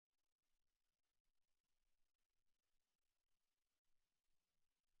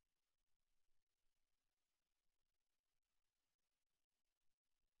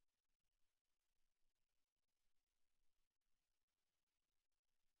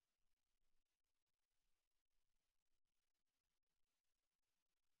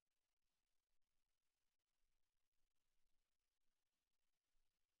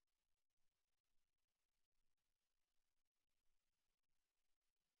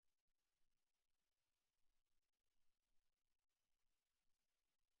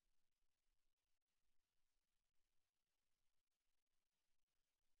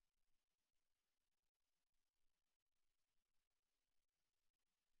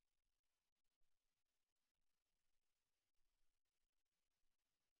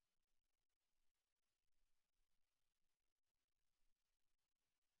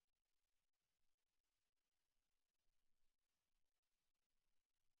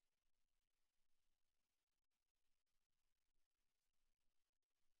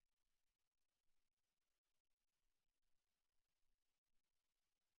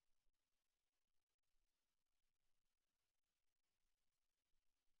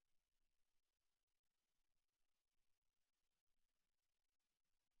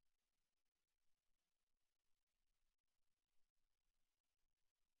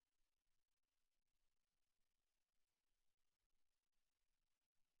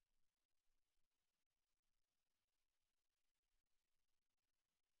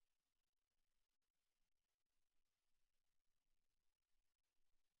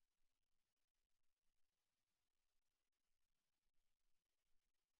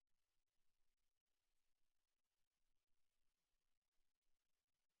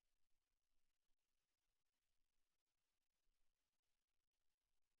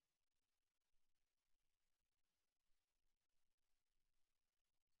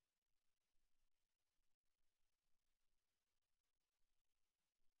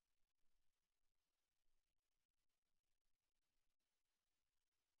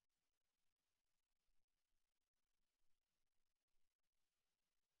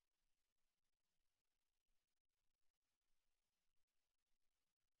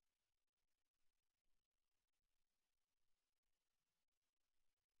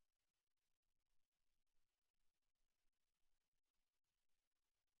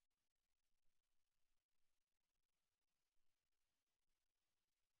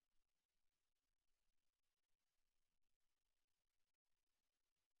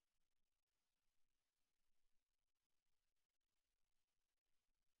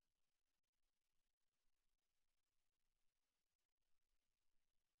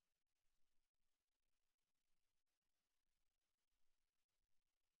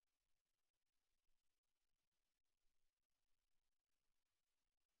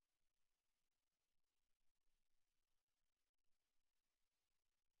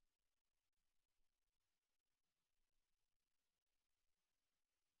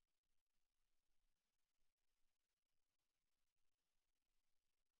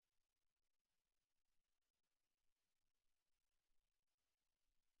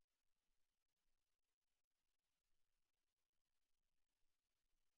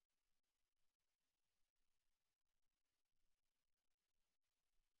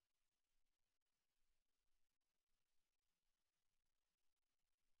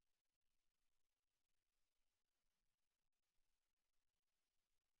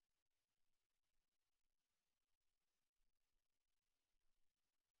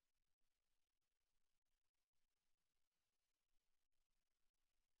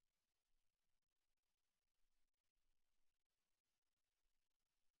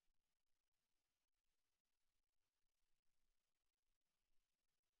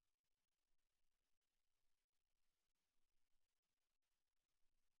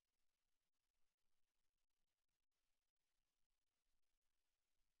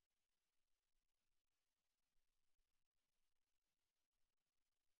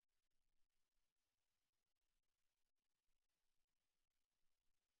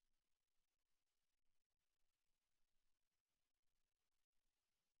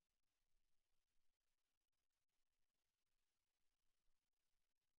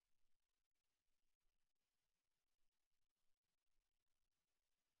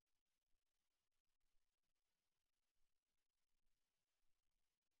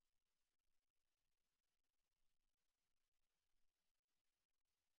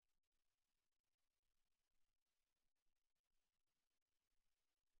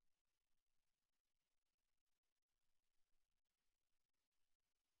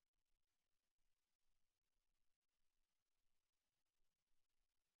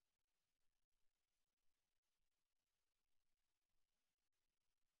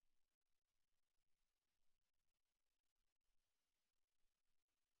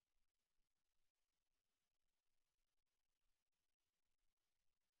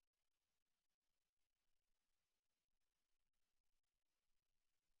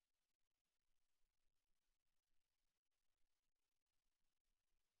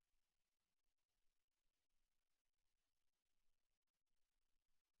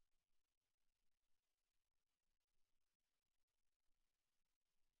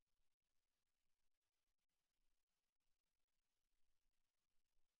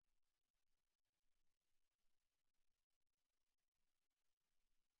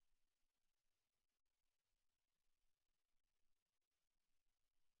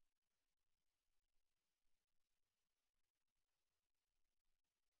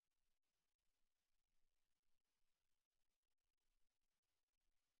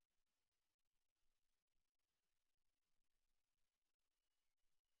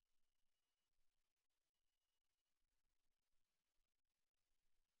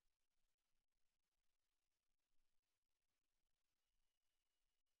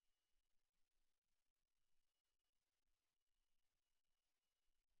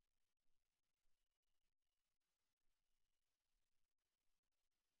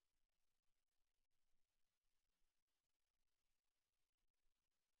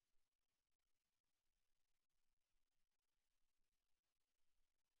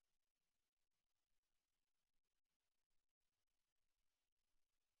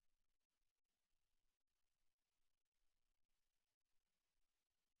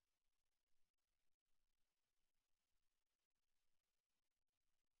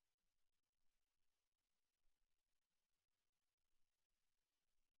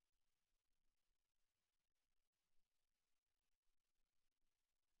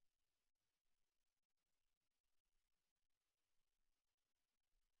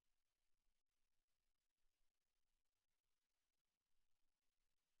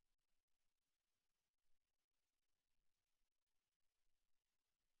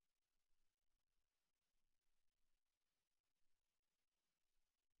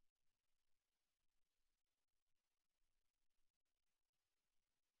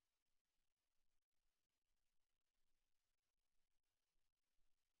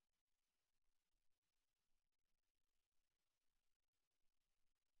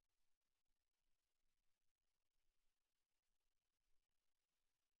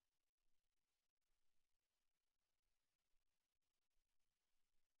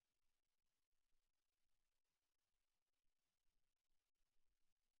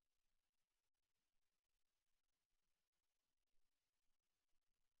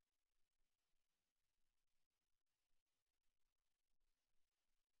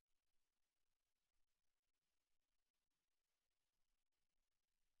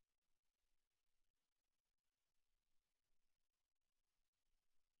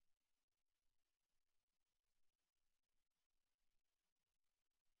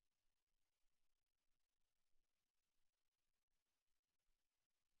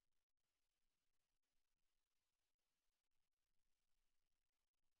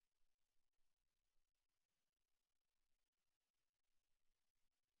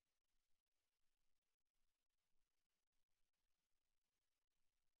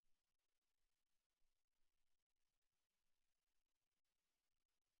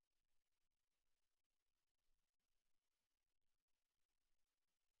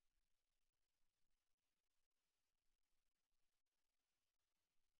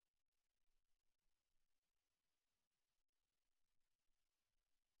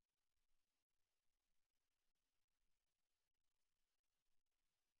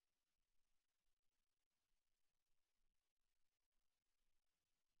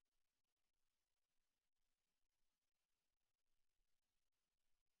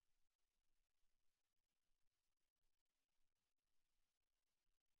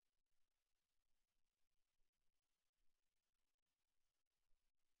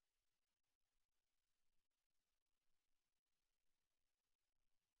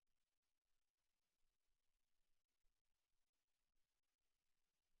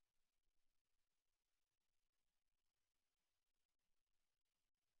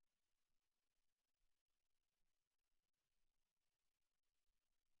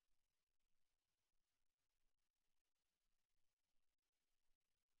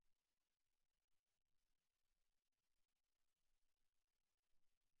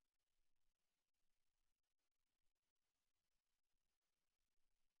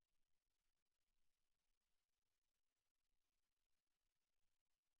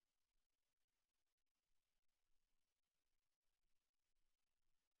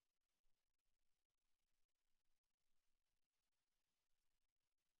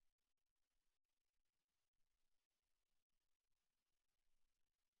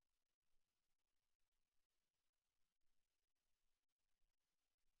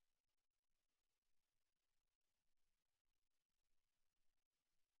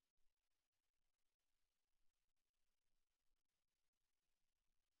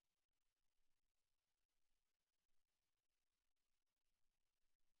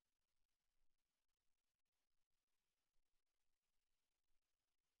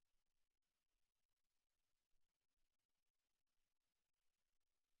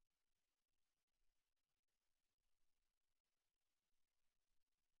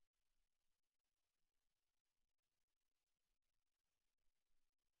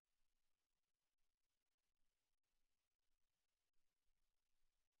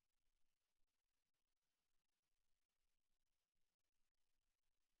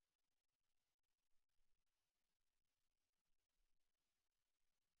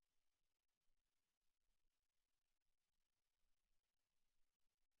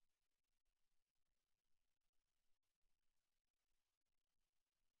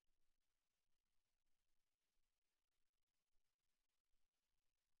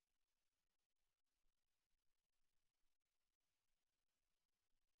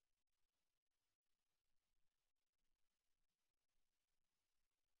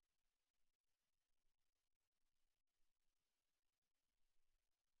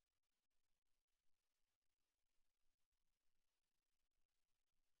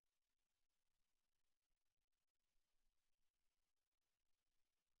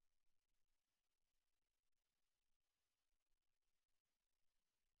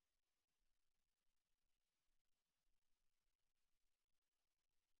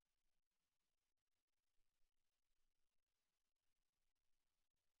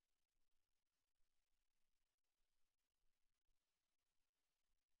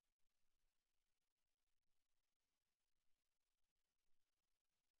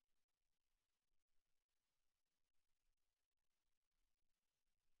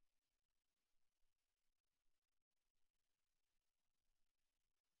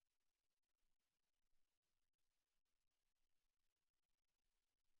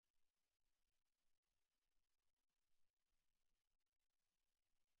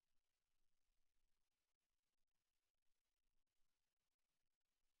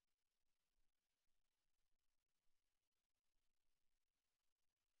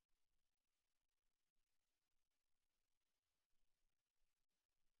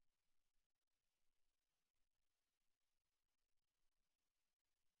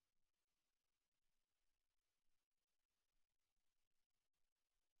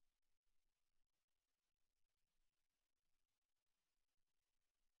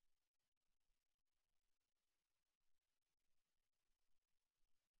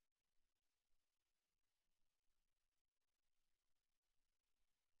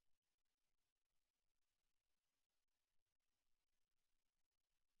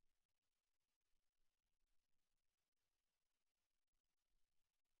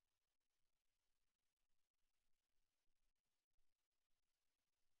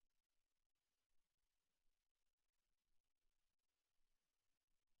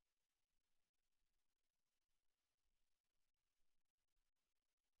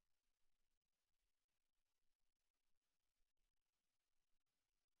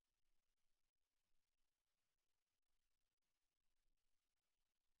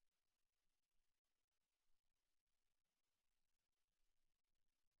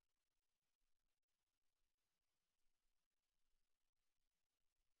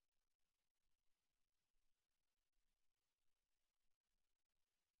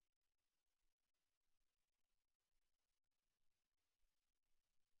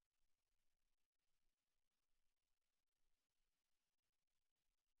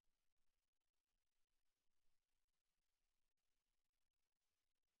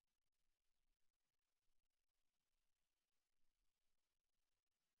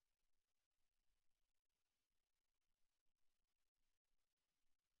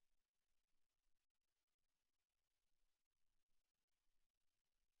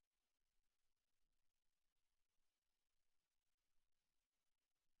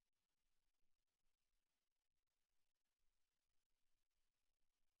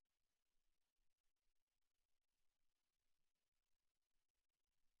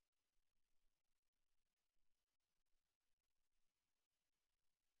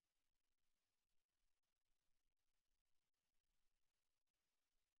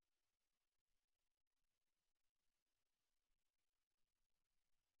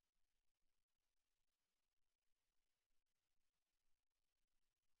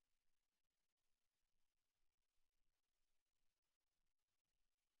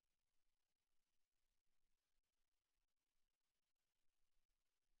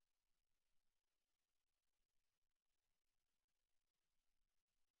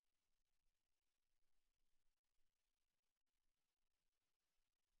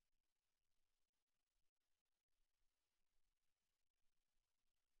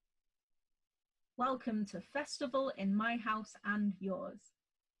Welcome to Festival in My House and Yours,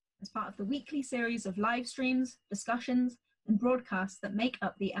 as part of the weekly series of live streams, discussions, and broadcasts that make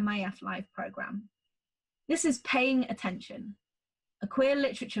up the MIF Live programme. This is Paying Attention, a queer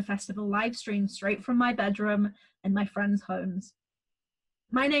literature festival live streamed straight from my bedroom and my friends' homes.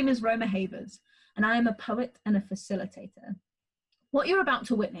 My name is Roma, and I am a poet and a facilitator. What you're about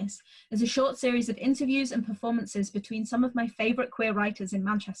to witness is a short series of interviews and performances between some of my favourite queer writers in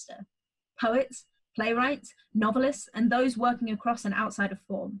Manchester, poets, playwrights, novelists, and those working across and outside of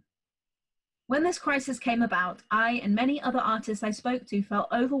form. When this crisis came about, I and many other artists I spoke to felt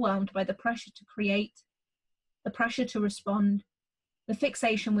overwhelmed by the pressure to create, the pressure to respond, the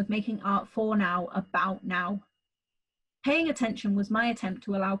fixation with making art for now, about now. Paying Attention was my attempt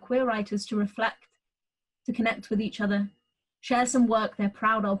to allow queer writers to reflect, to connect with each other, share some work they're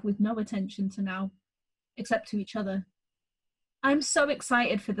proud of with no attention to now, except to each other. I'm so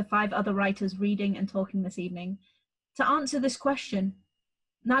excited for the 5 other writers reading and talking this evening to answer this question.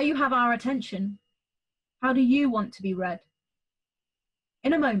 Now you have our attention. How do you want to be read?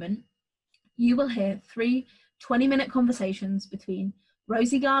 In a moment, you will hear 3 20-minute conversations between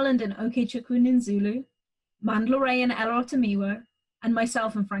Rosie, Garland and Okechukwu Nzelu, Mandla and Otomewo, and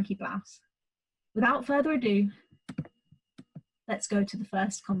myself and Frankie Blaus. Without further ado, let's go to the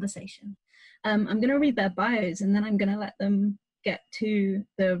first conversation. I'm going to read their bios and then I'm going to let them get to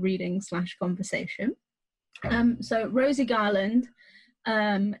the reading/conversation. So Rosie Garland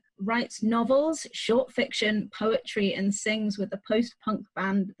writes novels, short fiction, poetry, and sings with the post-punk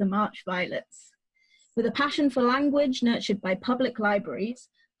band The March Violets. With a passion for language nurtured by public libraries,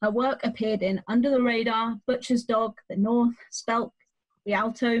 her work appeared in Under the Radar, Butcher's Dog, The North, Spelk,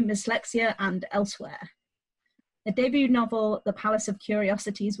 Rialto, Mislexia, and elsewhere. Her debut novel, The Palace of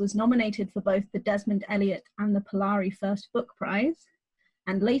Curiosities, was nominated for both the Desmond Elliott and the Polari First Book Prize,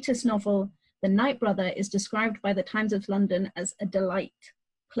 and latest novel, The Night Brother, is described by the Times of London as a delight,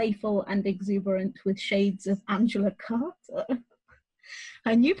 playful and exuberant with shades of Angela Carter.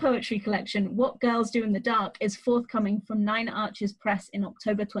 Her new poetry collection, What Girls Do in the Dark, is forthcoming from 9 Arches Press in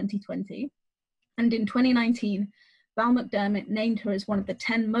October 2020, and in 2019, Val McDermott named her as one of the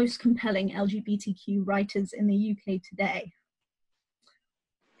 10 most compelling LGBTQ writers in the UK today.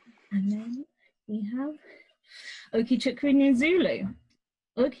 And then we have Okechukwu Nzelu.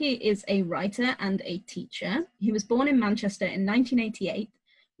 Oki is a writer and a teacher. He was born in Manchester in 1988,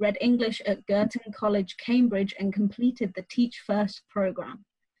 read English at Girton College, Cambridge, and completed the Teach First programme.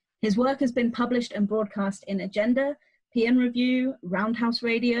 His work has been published and broadcast in Agenda, PN Review, Roundhouse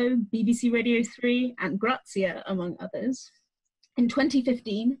Radio, BBC Radio 3, and Grazia, among others. In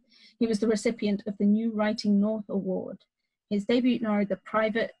 2015, he was the recipient of the New Writing North Award. His debut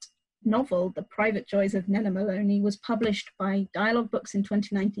novel, The Private Joys of Nena Maloney, was published by Dialogue Books in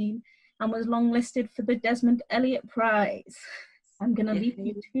 2019 and was longlisted for the Desmond Elliott Prize. I'm going to leave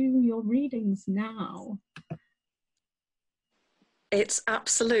you to your readings now. It's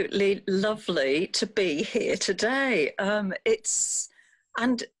absolutely lovely to be here today.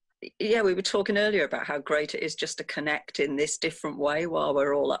 We were talking earlier about how great it is just to connect in this different way while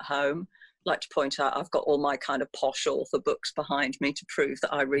we're all at home. I'd like to point out I've got all my kind of posh author books behind me to prove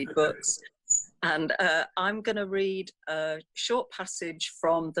that I read books. And I'm going to read a short passage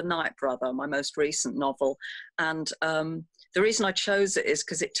from The Night Brother, my most recent novel. And the reason I chose it is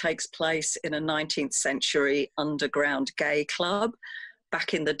because it takes place in a 19th century underground gay club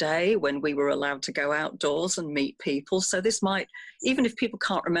back in the day when we were allowed to go outdoors and meet people. So this might, even if people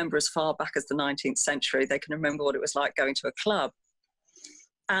can't remember as far back as the 19th century, they can remember what it was like going to a club.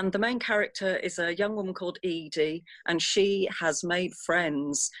 And the main character is a young woman called Edie, and she has made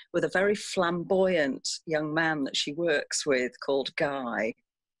friends with a very flamboyant young man that she works with called Guy.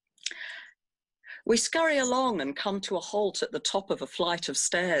 We scurry along and come to a halt at the top of a flight of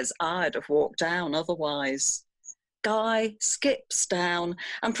stairs I'd have walked down otherwise. Guy skips down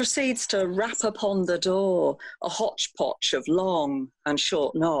and proceeds to rap upon the door, a hodgepodge of long and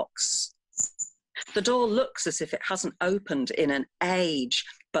short knocks. The door looks as if it hasn't opened in an age,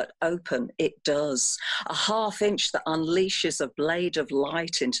 but open it does, a half-inch that unleashes a blade of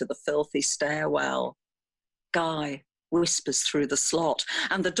light into the filthy stairwell. Guy whispers through the slot,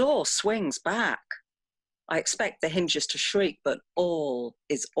 and the door swings back. I expect the hinges to shriek, but all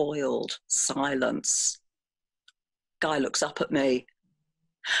is oiled silence. Guy looks up at me.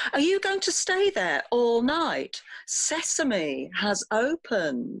 Are you going to stay there all night? Sesame has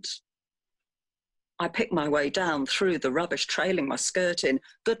opened. I pick my way down through the rubbish, trailing my skirt in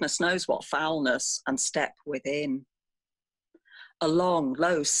goodness knows what foulness, and step within. A long,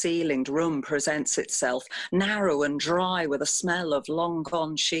 low-ceilinged room presents itself, narrow and dry with a smell of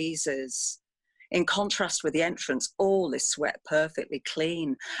long-gone cheeses. In contrast with the entrance, all is swept perfectly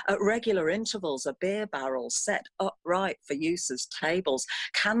clean. At regular intervals are beer barrels set upright for use as tables.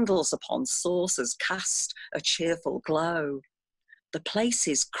 Candles upon saucers cast a cheerful glow. The place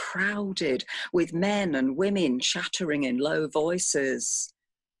is crowded with men and women chattering in low voices.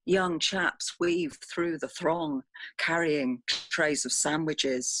 Young chaps weave through the throng, carrying trays of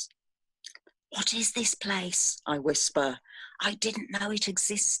sandwiches. "What is this place?" I whisper. "I didn't know it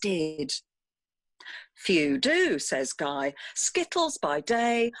existed." "Few do," says Guy. "Skittles by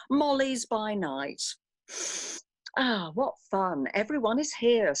day, mollies by night." Ah, what fun. Everyone is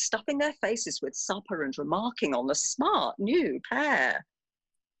here, stuffing their faces with supper and remarking on the smart new pair.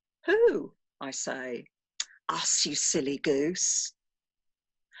 "Who?" I say. "Us, you silly goose."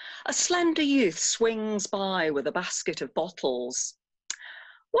 A slender youth swings by with a basket of bottles.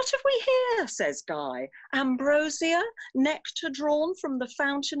 "What have we here?" says Guy. "Ambrosia, nectar drawn from the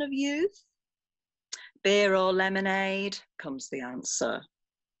fountain of youth?" "Beer or lemonade," comes the answer.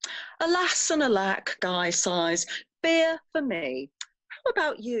 "Alas and alack," Guy sighs. "Beer for me. How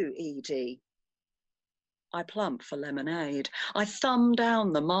about you, Edie?" I plump for lemonade. I thumb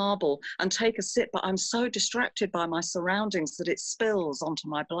down the marble and take a sip, but I'm so distracted by my surroundings that it spills onto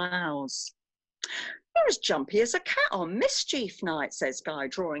my blouse. "You're as jumpy as a cat on mischief night," says Guy,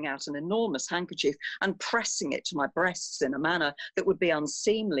 drawing out an enormous handkerchief and pressing it to my breasts in a manner that would be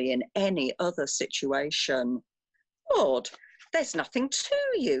unseemly in any other situation. "Lord, there's nothing to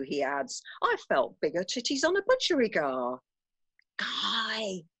you," he adds. "I felt bigger titties on a budgerigar."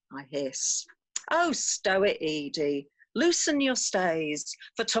 "Guy," I hiss. "Oh, stow it, Edie. Loosen your stays,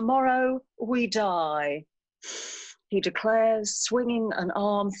 for tomorrow we die," he declares, swinging an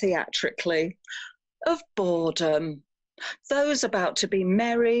arm theatrically. "Of boredom. Those about to be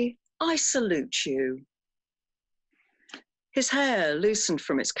merry, I salute you." His hair, loosened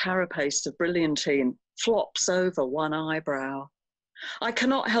from its carapace of brilliantine, flops over one eyebrow. I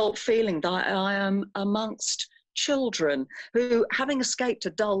cannot help feeling that I am amongst children who, having escaped a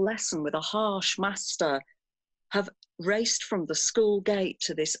dull lesson with a harsh master, have raced from the school gate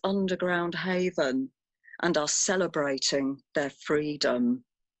to this underground haven and are celebrating their freedom.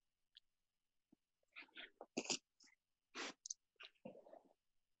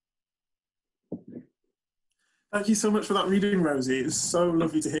 Thank you so much for that reading, Rosie. It's so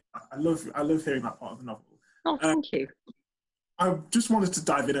lovely to hear. I love hearing that part of the novel. Oh, thank you. I just wanted to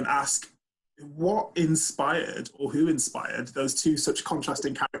dive in and ask what inspired or who inspired those two such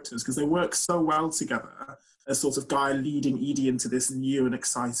contrasting characters, because they work so well together as sort of Guy leading Edie into this new and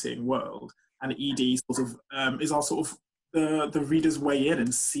exciting world, and Edie sort of is our sort of the reader's way in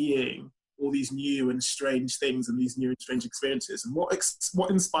and seeing all these new and strange things and these new and strange experiences. And what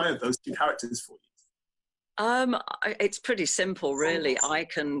inspired those two characters for you? It's pretty simple, really. I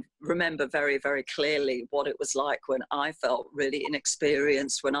can remember very, very clearly what it was like when I felt really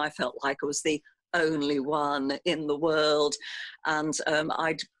inexperienced, when I felt like I was the only one in the world. And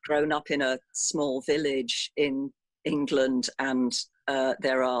I'd grown up in a small village in England, and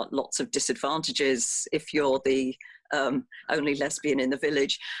there are lots of disadvantages if you're the only lesbian in the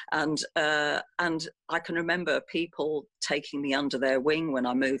village, and I can remember people taking me under their wing when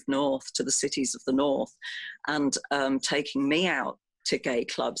I moved north to the cities of the north, and taking me out to gay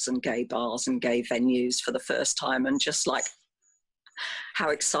clubs and gay bars and gay venues for the first time, and just like how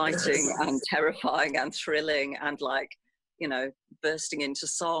exciting and terrifying and thrilling, and like, you know, bursting into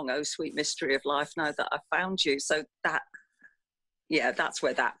song, "Oh sweet mystery of life, now that I found you." So that, yeah, that's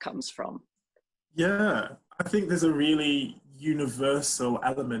where that comes from. Yeah, I think there's a really universal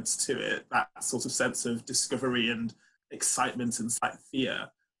element to it, that sort of sense of discovery and excitement and slight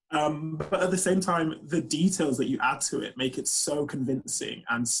fear. But at the same time, the details that you add to it make it so convincing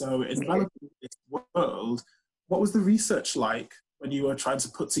and so enveloping in this world. What was the research like when you were trying to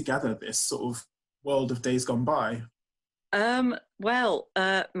put together this sort of world of Days Gone By?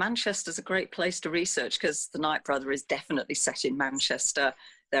 Manchester's a great place to research because The Night Brother is definitely set in Manchester.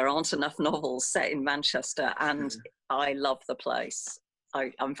 There aren't enough novels set in Manchester, and I love the place.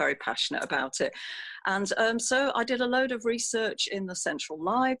 I'm very passionate about it. And so I did a load of research in the Central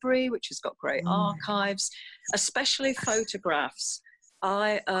Library, which has got great archives, especially photographs.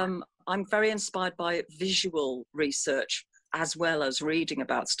 I'm very inspired by visual research as well as reading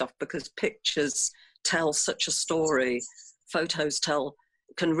about stuff, because pictures tell such a story. Photos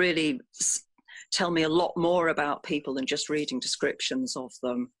can really tell me a lot more about people than just reading descriptions of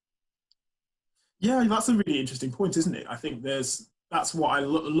them. Yeah, that's a really interesting point, isn't it? I think that's what I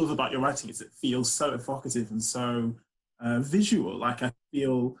love about your writing, is it feels so evocative and so visual. Like I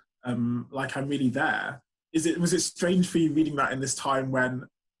feel like I'm really there. Was it strange for you reading that in this time when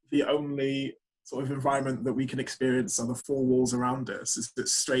the only sort of environment that we can experience on the four walls around us? Is it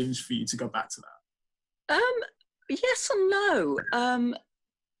strange for you to go back to that? Yes and no.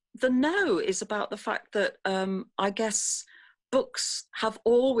 The no is about the fact that I guess books have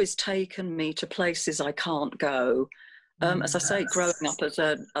always taken me to places I can't go. As I say, growing up as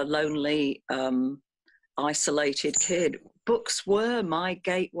a lonely, isolated kid, books were my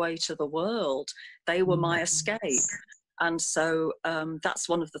gateway to the world. They were my escape. And so that's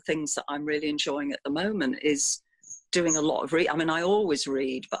one of the things that I'm really enjoying at the moment, is doing a lot of I mean, I always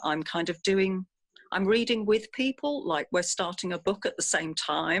read, but I'm kind of I'm reading with people, like we're starting a book at the same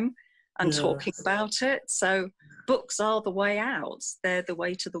time and talking about it. So books are the way out. They're the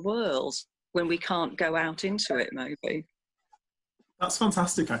way to the world when we can't go out into it, maybe. That's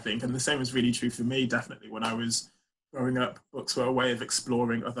fantastic, I think. And the same is really true for me, definitely. When I was growing up, books were a way of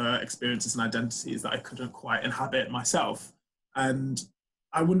exploring other experiences and identities that I couldn't quite inhabit myself. And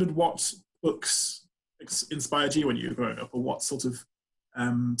I wondered what books inspired you when you were growing up, or what sort of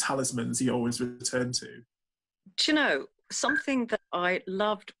talismans you always return to. Do you know, something that I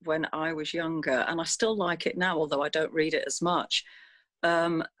loved when I was younger, and I still like it now, although I don't read it as much,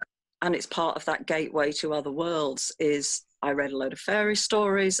 and it's part of that gateway to other worlds, is I read a load of fairy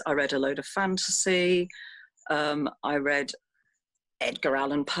stories, I read a load of fantasy, I read Edgar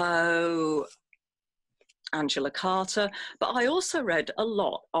Allan Poe, Angela Carter, but I also read a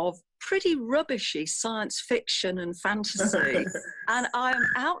lot of pretty rubbishy science fiction and fantasy, and I'm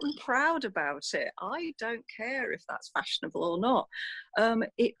out and proud about it. I don't care if that's fashionable or not.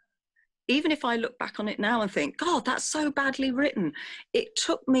 Even if I look back on it now and think, God, that's so badly written, it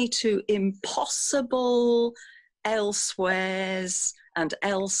took me to impossible elsewheres and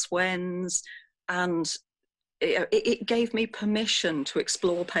elsewhens, and it gave me permission to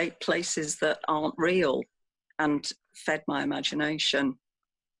explore places that aren't real, and fed my imagination.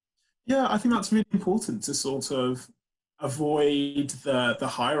 Yeah, I think that's really important, to sort of avoid the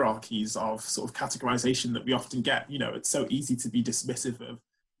hierarchies of sort of categorization that we often get. You know, it's so easy to be dismissive of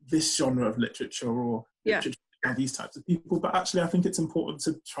this genre of literature or literature by these types of people, but actually I think it's important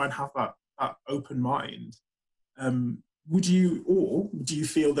to try and have that open mind. Would you, or do you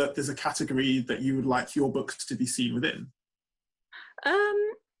feel that there's a category that you would like your books to be seen within?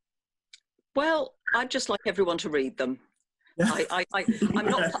 Well, I'd just like everyone to read them. Yeah.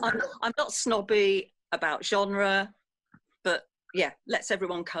 I'm not snobby about genre, but yeah, let's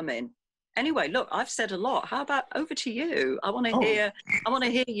everyone come in. Anyway, look, I've said a lot. How about over to you? I want to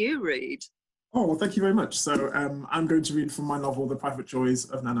hear you read. Oh, well, thank you very much. So I'm going to read from my novel, The Private Joys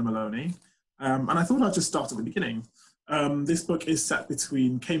of Nana Maloney. And I thought I'd just start at the beginning. This book is set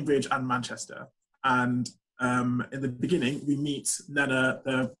between Cambridge and Manchester. And in the beginning, we meet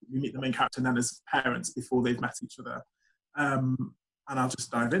the main character, Nana's parents, before they've met each other. And I'll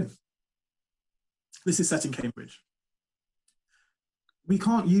just dive in. This is set in Cambridge. "We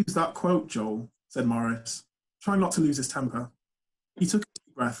can't use that quote, Joel," said Morris, trying not to lose his temper. He took a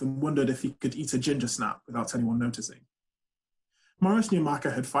deep breath and wondered if he could eat a ginger snap without anyone noticing. Morris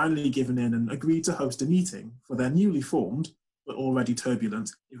Newmacher had finally given in and agreed to host a meeting for their newly formed, but already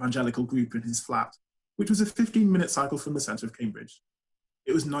turbulent, evangelical group in his flat, which was a 15-minute cycle from the centre of Cambridge.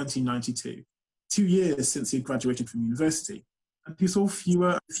 It was 1992, 2 years since he had graduated from university, and he saw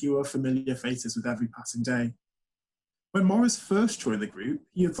fewer and fewer familiar faces with every passing day. When Morris first joined the group,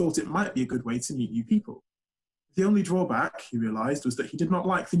 he had thought it might be a good way to meet new people. The only drawback, he realised, was that he did not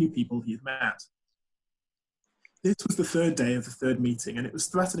like the new people he had met. This was the third day of the third meeting, and it was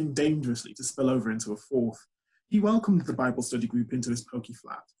threatening dangerously to spill over into a fourth. He welcomed the Bible study group into his pokey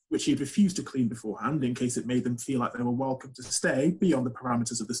flat, which he had refused to clean beforehand in case it made them feel like they were welcome to stay beyond the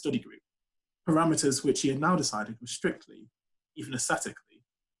parameters of the study group. Parameters which he had now decided were strictly, even aesthetically,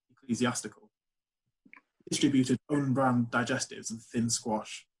 ecclesiastical. He distributed own-brand digestives and thin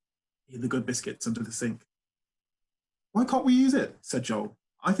squash. He hid the good biscuits under the sink. "Why can't we use it?" said Joel.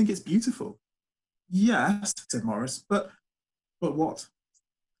 "I think it's beautiful." "Yes," said Morris, but what?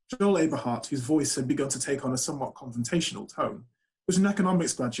 Joel Aberhart, whose voice had begun to take on a somewhat confrontational tone, was an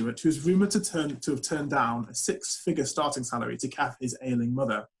economics graduate who was rumoured to have turned down a 6-figure starting salary to care for his ailing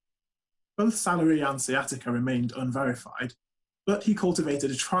mother. Both salary and sciatica remained unverified, but he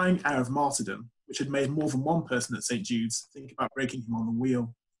cultivated a trying air of martyrdom, which had made more than one person at St. Jude's think about breaking him on the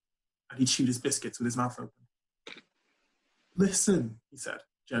wheel. And he chewed his biscuits with his mouth open. "Listen," he said,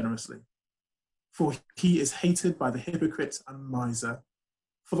 generously, "for he is hated by the hypocrite and miser.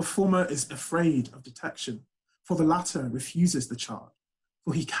 For the former is afraid of detection, for the latter refuses the charge,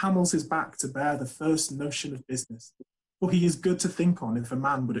 for he camels his back to bear the first notion of business, for he is good to think on if a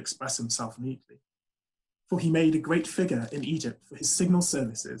man would express himself neatly. For he made a great figure in Egypt for his signal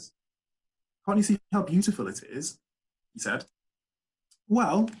services. Can't you see how beautiful it is? He said.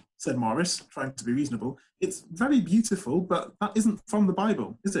 Well, said Morris, trying to be reasonable, it's very beautiful, but that isn't from the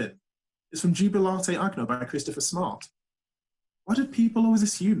Bible, is it? It's from Jubilate Agno by Christopher Smart. Why did people always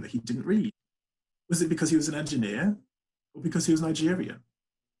assume that he didn't read? Was it because he was an engineer, or because he was Nigerian,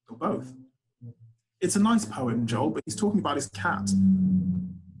 or both? It's a nice poem, Joel, but he's talking about his cat.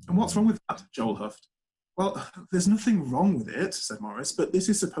 And what's wrong with that? Joel huffed. Well, there's nothing wrong with it, said Morris, but this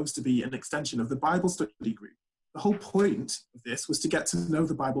is supposed to be an extension of the Bible study group. The whole point of this was to get to know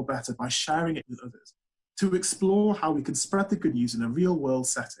the Bible better by sharing it with others, to explore how we can spread the good news in a real-world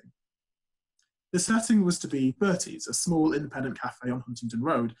setting. The setting was to be Bertie's, a small independent cafe on Huntingdon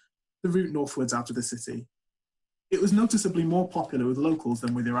Road, the route northwards out of the city. It was noticeably more popular with locals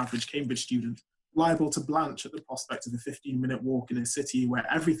than with your average Cambridge student, liable to blanch at the prospect of a 15-minute walk in a city where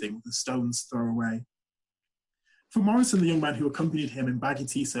everything was a stone's throw away. For Morris and the young men who accompanied him in baggy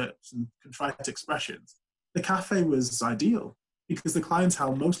t-shirts and contrite expressions, the cafe was ideal because the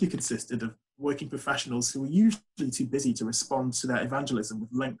clientele mostly consisted of working professionals who were usually too busy to respond to their evangelism with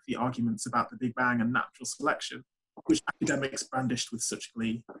lengthy arguments about the Big Bang and natural selection, which academics brandished with such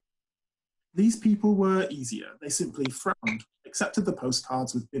glee. These people were easier. They simply frowned, accepted the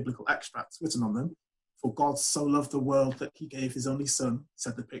postcards with biblical extracts written on them. For God so loved the world that he gave his only son,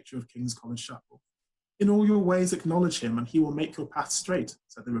 said the picture of King's College Chapel. In all your ways acknowledge him and he will make your path straight,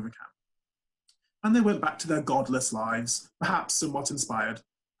 said the River Camp. And they went back to their godless lives, perhaps somewhat inspired,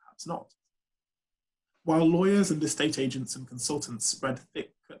 perhaps not. While lawyers and estate agents and consultants spread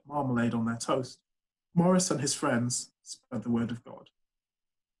thick marmalade on their toast, Morris and his friends spread the word of God.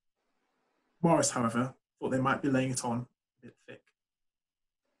 Morris, however, thought they might be laying it on a bit thick.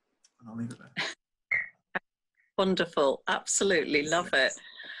 And I'll leave it there. Wonderful. Absolutely love it.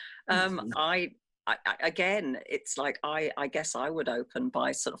 Again, it's like, I guess I would open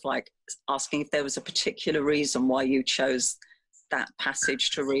by sort of like asking if there was a particular reason why you chose that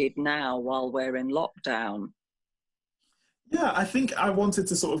passage to read now while we're in lockdown. Yeah, I think I wanted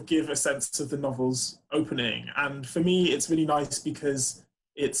to sort of give a sense of the novel's opening. And for me, it's really nice because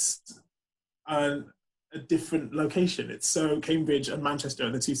it's a different location. It's so Cambridge and Manchester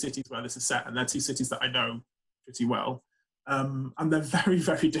are the two cities where this is set, and they're two cities that I know pretty well. And they're very,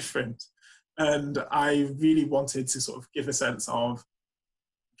 very different. And I really wanted to sort of give a sense of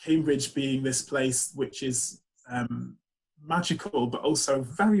Cambridge being this place which is magical, but also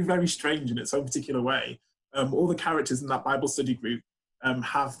very, very strange in its own particular way. All the characters in that Bible study group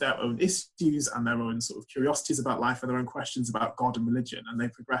have their own issues and their own sort of curiosities about life and their own questions about God and religion, and they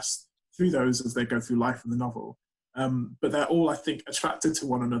progress through those as they go through life in the novel. But they're all, I think, attracted to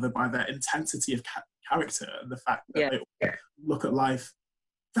one another by their intensity of character and the fact that they all look at life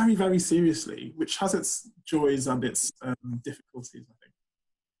very, very seriously, which has its joys and its difficulties, I think.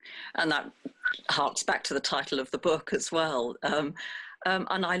 And that harks back to the title of the book as well. And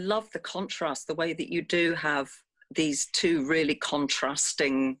I love the contrast, the way that you do have these two really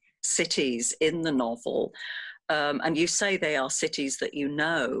contrasting cities in the novel. And you say they are cities that you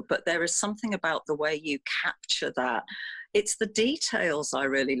know, but there is something about the way you capture that. It's the details I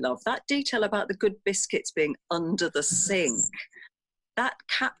really love. That detail about the good biscuits being under the sink, that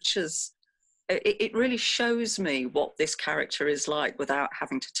captures, it really shows me what this character is like without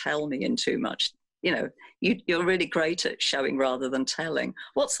having to tell me in too much. You know, you're really great at showing rather than telling.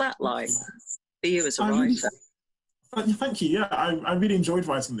 What's that like for you as a writer? Thank you. Yeah, I really enjoyed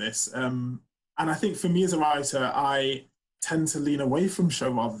writing this. And I think for me as a writer, I tend to lean away from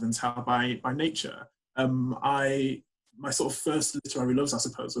show rather than tell by nature. My sort of first literary loves, I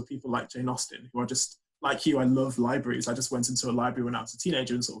suppose, were people like Jane Austen, who are just, like you, I love libraries. I just went into a library when I was a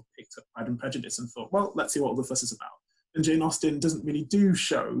teenager and sort of picked up Pride and Prejudice and thought, well, let's see what all the fuss is about. And Jane Austen doesn't really do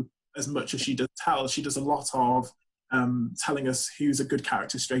show as much as she does tell. She does a lot of telling us who's a good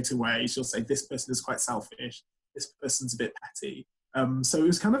character straight away. She'll say, this person is quite selfish, this person's a bit petty. So it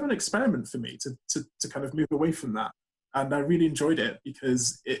was kind of an experiment for me to kind of move away from that. And I really enjoyed it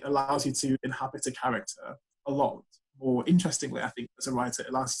because it allows you to inhabit a character a lot more interestingly, I think, as a writer. It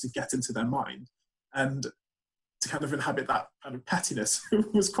allows you to get into their mind and to kind of inhabit that kind of pettiness.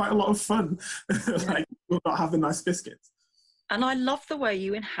 It was quite a lot of fun. Like, we'll not have the nice biscuits. And I love the way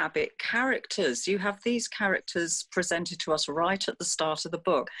you inhabit characters. You have these characters presented to us right at the start of the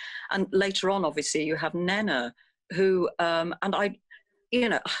book. And later on, obviously, you have Nena, who, and I, you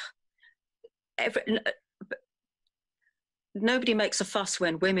know, nobody makes a fuss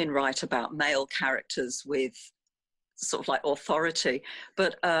when women write about male characters with sort of like authority.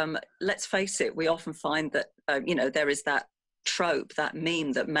 But let's face it, we often find that, you know, there is that trope, that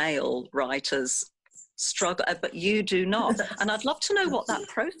meme that male writers struggle, but you do not. And I'd love to know what that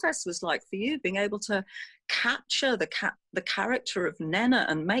process was like for you, being able to capture the character of Nena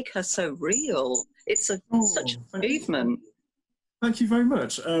and make her so real. It's such an achievement. Thank you very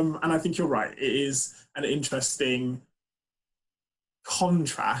much. And I think you're right. It is an interesting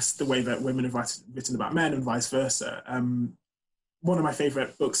contrast, the way that women have written about men and vice versa. One of my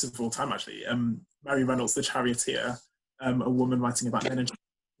favourite books of all time, actually, Mary Reynolds' The Charioteer, a woman writing about men, and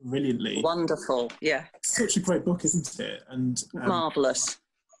brilliantly. Wonderful, yeah. Such a great book, isn't it? And marvellous.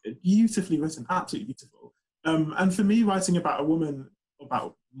 Beautifully written, absolutely beautiful. And for me, writing about a woman,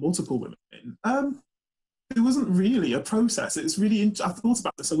 about multiple women, it wasn't really a process. It's really, I thought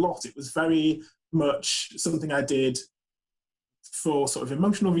about this a lot. It was very much something I did for sort of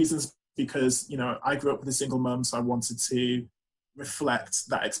emotional reasons, because, you know, I grew up with a single mum, so I wanted to reflect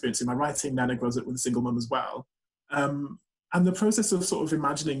that experience in my writing. Nena grows up with a single mum as well. And the process of sort of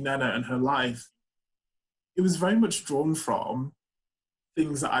imagining Nena and her life, it was very much drawn from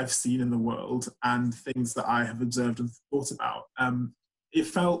things that I've seen in the world and things that I have observed and thought about. It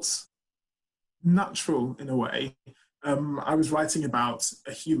felt natural in a way. I was writing about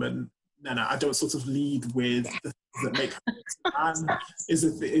a human Nena. I don't sort of lead with the things that make her man is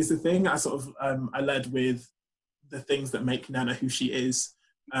the thing. I sort of I led with the things that make Nena who she is.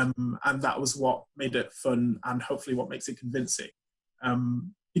 And that was what made it fun, and hopefully what makes it convincing.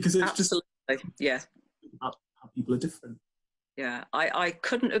 Because it's absolutely, just about how people are different. Yeah, I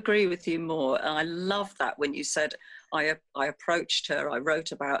couldn't agree with you more. And I love that when you said, I approached her, I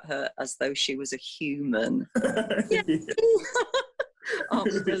wrote about her as though she was a human. Yeah. Oh,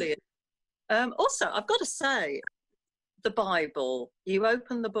 brilliant. Also, I've got to say, the Bible, you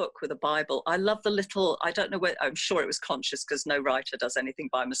open the book with a Bible. I love the little, I don't know where, I'm sure it was conscious because no writer does anything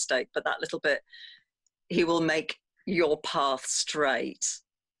by mistake, but that little bit, he will make your path straight.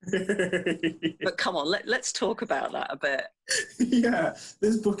 But come on, let's talk about that a bit. Yeah,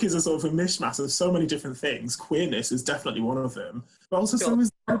 this book is a sort of a mishmash of so many different things. Queerness is definitely one of them, but also so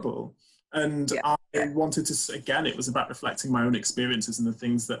is the Bible. And I wanted to, again, it was about reflecting my own experiences and the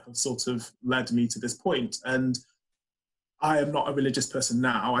things that have sort of led me to this point. And I am not a religious person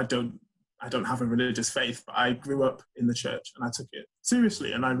now. I don't have a religious faith, but I grew up in the church and I took it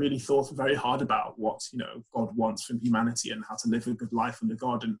seriously. And I really thought very hard about what, you know, God wants from humanity and how to live a good life under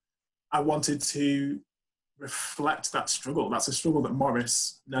God. And I wanted to reflect that struggle. That's a struggle that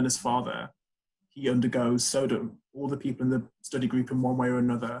Morris, Nena's father, he undergoes. So do all the people in the study group in one way or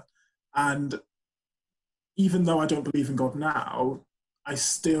another. And even though I don't believe in God now, I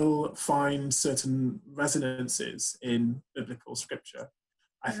still find certain resonances in biblical scripture.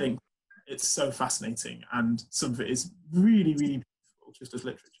 I think it's so fascinating, and some of it is really, really beautiful, just as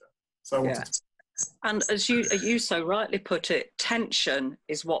literature. So I wanted to. And as you so rightly put it, tension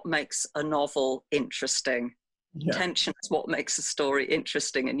is what makes a novel interesting. Yeah. Tension is what makes a story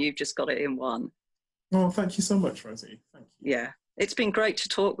interesting, and you've just got it in one. Oh, thank you so much, Rosie. Thank you. Yeah, it's been great to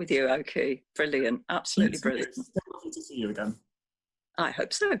talk with you, Oki. Brilliant, absolutely brilliant. It's so lovely to see you again. I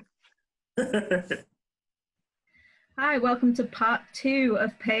hope so. Hi, welcome to part 2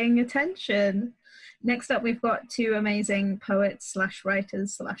 of Paying Attention. Next up, we've got 2 amazing poets /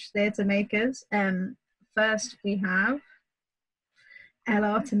 writers / theatre makers. First, we have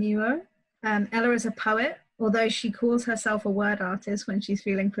Ella Otomewo. Ella is a poet, although she calls herself a word artist when she's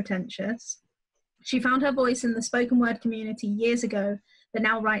feeling pretentious. She found her voice in the spoken word community years ago, but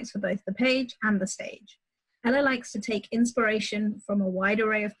now writes for both the page and the stage. Ella likes to take inspiration from a wide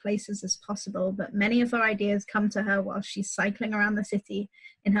array of places as possible, but many of her ideas come to her while she's cycling around the city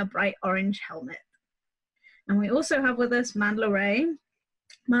in her bright orange helmet. And we also have with us Mandla Ray.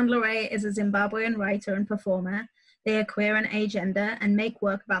 Mandla Ray is a Zimbabwean writer and performer. They are queer and agender and make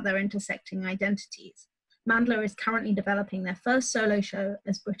work about their intersecting identities. Mandla is currently developing their first solo show,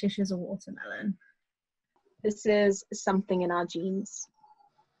 As British as a Watermelon. This is Something in Our Genes.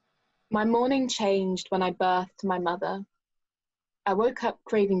 My morning changed when I birthed my mother. I woke up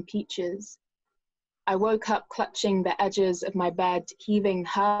craving peaches. I woke up clutching the edges of my bed, heaving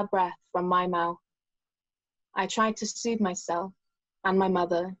her breath from my mouth. I tried to soothe myself and my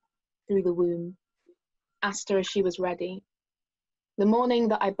mother through the womb, asked her if she was ready. The morning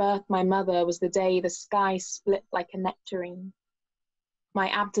that I birthed my mother was the day the sky split like a nectarine. My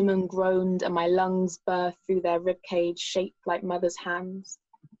abdomen groaned and my lungs burst through their ribcage shaped like mother's hands.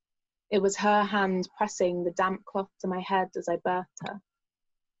 It was her hand pressing the damp cloth to my head as I birthed her.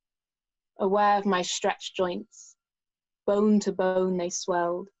 Aware of my stretched joints, bone to bone they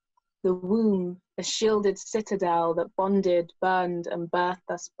swelled, the womb, a shielded citadel that bonded, burned, and birthed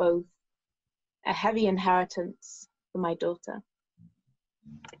us both, a heavy inheritance for my daughter.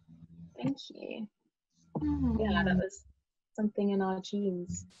 Thank you. Yeah, that was something in our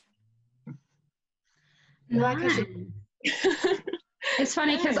genes. Nice. It's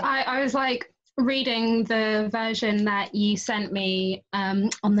funny because I was like reading the version that you sent me on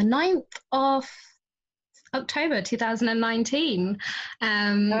the 9th of October 2019.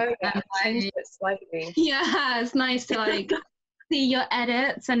 I changed it slightly. Yeah, it's nice to like see your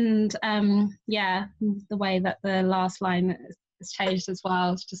edits and yeah, the way that the last line is changed as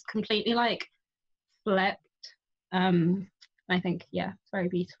well. It's just completely like flipped. I think, yeah, it's very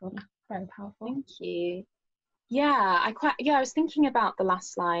beautiful, very powerful. Thank you. Yeah, I was thinking about the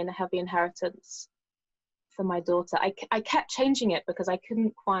last line, a heavy inheritance for my daughter. I kept changing it because I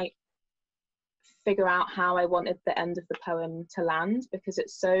couldn't quite figure out how I wanted the end of the poem to land, because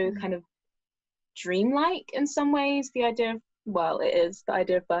it's so kind of dreamlike in some ways, the idea of, well, it is the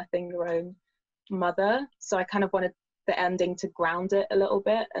idea of birthing your own mother. So I kind of wanted the ending to ground it a little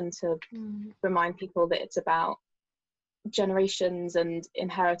bit and to remind people that it's about generations and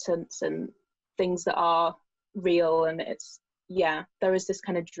inheritance and things that are real, and it's, yeah, there is this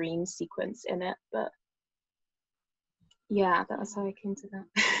kind of dream sequence in it. But yeah, that was how I came to that.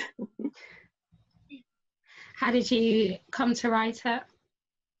 How did you come to write it?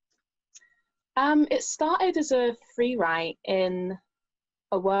 It started as a free write in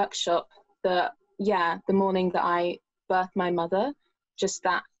a workshop that, yeah, the morning that I birthed my mother, just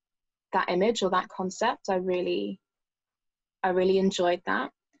that image or that concept, I really enjoyed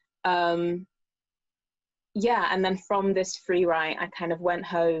that. Yeah, and then from this free write, I kind of went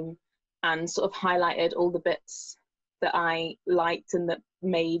home and sort of highlighted all the bits that I liked and that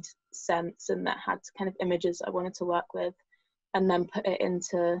made sense and that had kind of images I wanted to work with, and then put it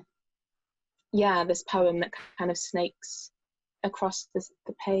into, yeah, this poem that kind of snakes across the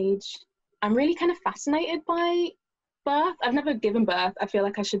page. I'm really kind of fascinated by birth. I've never given birth. I feel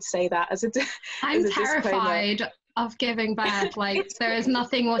like I should say that as a I'm terrified of giving birth. Like, there is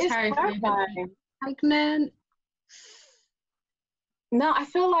nothing more terrifying than being pregnant. No, I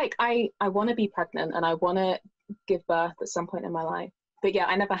feel like I want to be pregnant and I want to give birth at some point in my life. But yeah,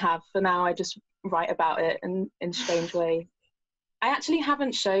 I never have. For now, I just write about it in strange ways. I actually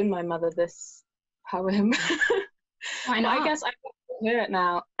haven't shown my mother this poem. Why not? I guess I can hear it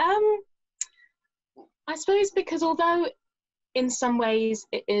now. I suppose because although in some ways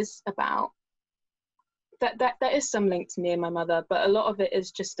it is about that there is some link to me and my mother, but a lot of it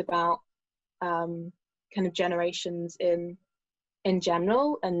is just about kind of generations in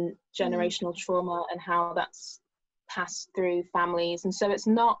general and generational trauma and how that's passed through families. And so it's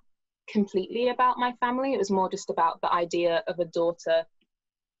not completely about my family. It was more just about the idea of a daughter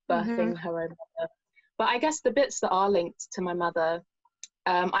birthing her own mother. But I guess the bits that are linked to my mother,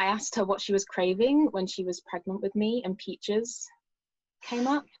 I asked her what she was craving when she was pregnant with me, and peaches came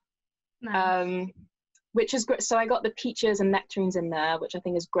up. Nice. Which is great. So I got the peaches and nectarines in there, which I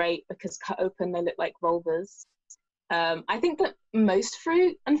think is great because cut open they look like vulvas. I think that most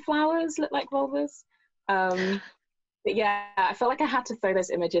fruit and flowers look like vulvas. But yeah, I felt like I had to throw those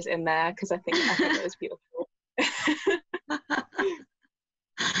images in there because I think it was beautiful.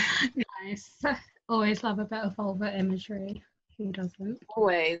 Nice. Always love a bit of vulva imagery. Who doesn't?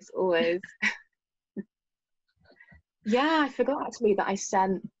 Always. Yeah, I forgot actually that I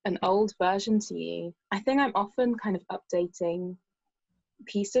sent an old version to you. I think I'm often kind of updating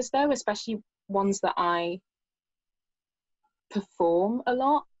pieces though, especially ones that I perform a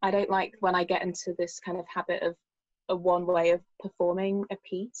lot. I don't like when I get into this kind of habit of a one way of performing a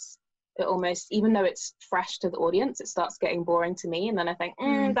piece. It almost, even though it's fresh to the audience, it starts getting boring to me, and then I think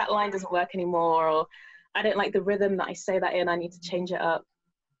that line doesn't work anymore, or I don't like the rhythm that I say that in, I need to change it up.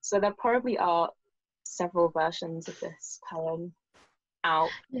 So there probably are several versions of this poem out.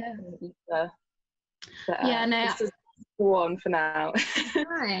 Yeah. But, yeah, no, this is one for now.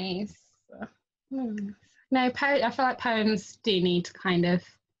 Nice. No, I feel like poems do need to kind of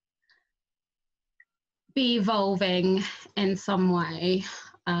be evolving in some way.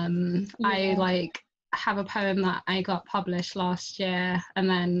 I like have a poem that I got published last year, and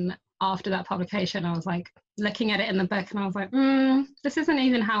then after that publication I was like looking at it in the book and I was like, this isn't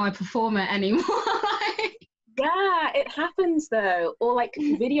even how I perform it anymore. Yeah, it happens though. Or like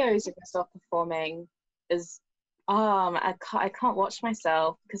videos of yourself performing is I can't watch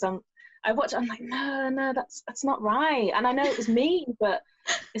myself because I'm like, no, that's not right. And I know it was me, but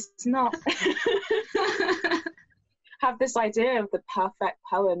it's not. Have this idea of the perfect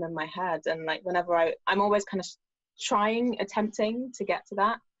poem in my head, and like whenever I'm always kind of attempting to get to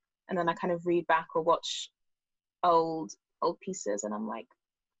that, and then I kind of read back or watch old pieces and I'm like,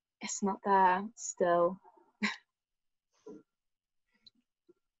 it's not there still.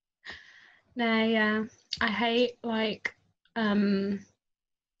 No, yeah, I hate like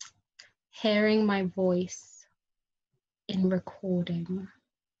hearing my voice in recording.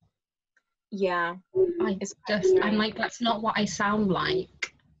 Yeah. I'm like, that's not what I sound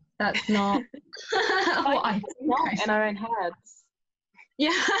like. That's not what I think. Not in our own heads.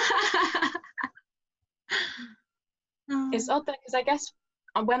 Yeah. It's odd though, because I guess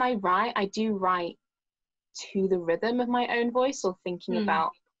when I write, I do write to the rhythm of my own voice, or thinking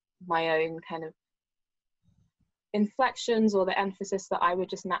about my own kind of inflections or the emphasis that I would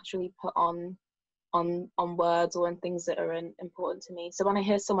just naturally put on words or on things that are important to me. So when I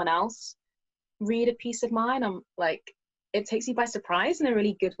hear someone else read a piece of mine, I'm like, it takes me by surprise in a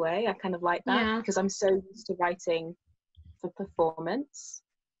really good way. I kind of like that, because I'm so used to writing for performance.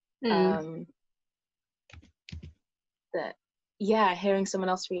 That hearing someone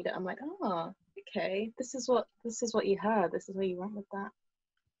else read it, I'm like, oh, okay, this is what you heard, this is where you went with that.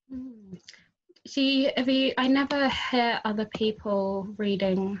 I never hear other people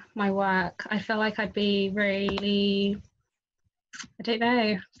reading my work. I feel like I'd be really, I don't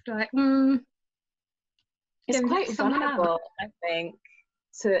know, like, it's quite vulnerable, I think.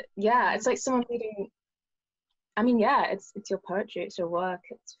 It's like someone reading, I mean, it's your poetry, it's your work,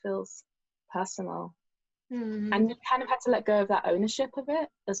 it feels personal. And you kind of had to let go of that ownership of it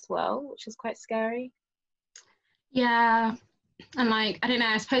as well, which is quite scary. Yeah. And like, I don't know,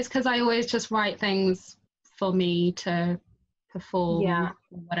 I suppose because I always just write things for me to perform or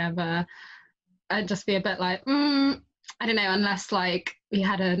whatever, I'd just be a bit like, I don't know, unless like we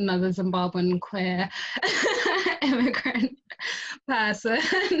had another Zimbabwean queer immigrant person.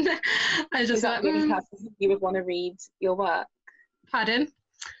 I just like, you would want to read your work. Pardon?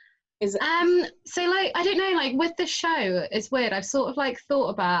 Is it? So like, I don't know, like with the show, it's weird. I've sort of like thought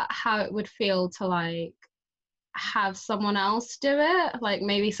about how it would feel to like have someone else do it. Like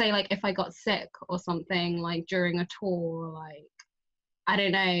maybe say like if I got sick or something like during a tour, like I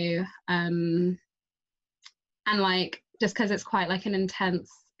don't know. And like just because it's quite like an intense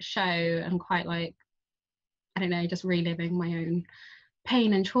show and quite like, I don't know, just reliving my own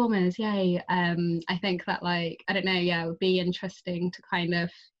pain and traumas. Yay. I think that like, I don't know, it would be interesting to kind of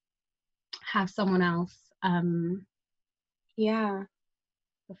have someone else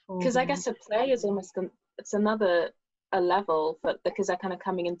because I guess a play is almost it's another level, but because they're kind of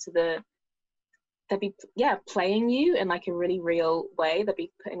coming into they'd be playing you in like a really real way. They'd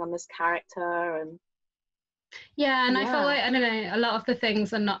be putting on this character and I feel like, I don't know, a lot of the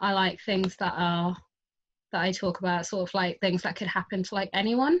things I like things that I talk about sort of like things that could happen to like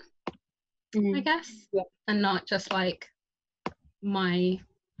anyone, I guess, and not just like my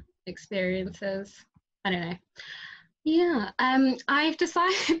experiences. I don't know. I've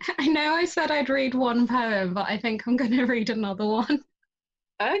decided, I know I said I'd read one poem, but I think I'm going to read another one.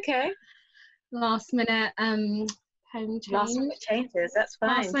 Okay. Last minute poem change. Last minute changes, that's fine.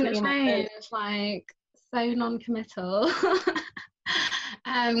 Last minute change, like so non-committal.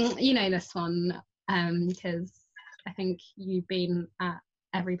 You know this one, because I think you've been at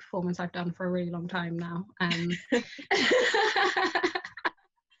every performance I've done for a really long time now.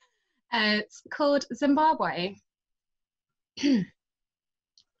 It's called Zimbabwe.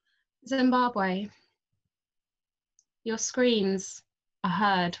 Zimbabwe. Your screams are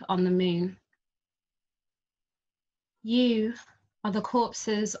heard on the moon. You are the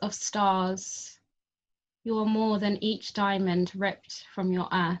corpses of stars. You are more than each diamond ripped from your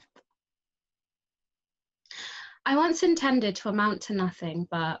earth. I once intended to amount to nothing,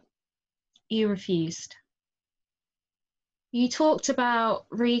 but you refused. You talked about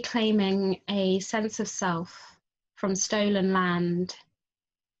reclaiming a sense of self from stolen land.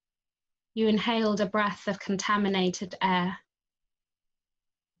 You inhaled a breath of contaminated air.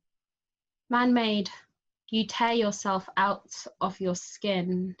 Man-made, you tear yourself out of your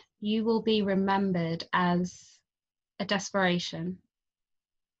skin. You will be remembered as a desperation,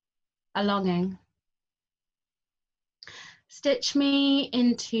 a longing. Stitch me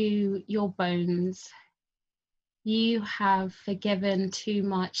into your bones. You have forgiven too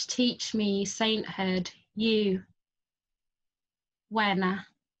much. Teach me sainthood. You, Wena,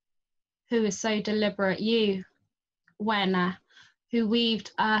 who is so deliberate. You, Wena, who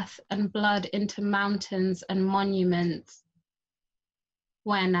weaved earth and blood into mountains and monuments.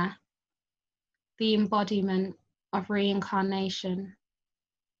 Wena, the embodiment of reincarnation.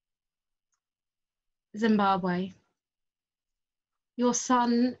 Zimbabwe, your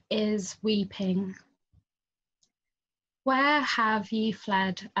son is weeping. Where have you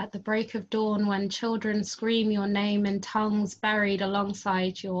fled at the break of dawn when children scream your name in tongues buried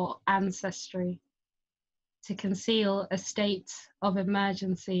alongside your ancestry to conceal a state of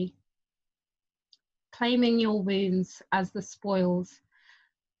emergency? claiming your wounds as the spoils.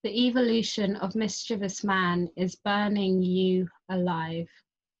 The evolution of mischievous man is burning you alive.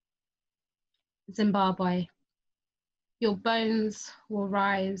 Zimbabwe, your bones will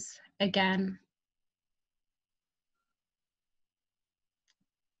rise again.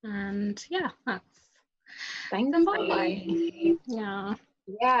 And yeah, that's Thank Zimbabwe. you. Yeah.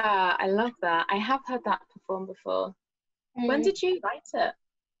 Yeah, I love that. I have heard that performed before. When did you write it?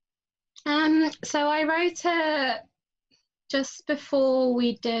 So I wrote it just before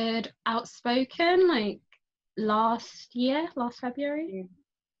we did Outspoken, like last February.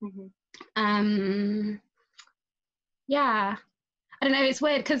 Mm-hmm. Yeah, I don't know, it's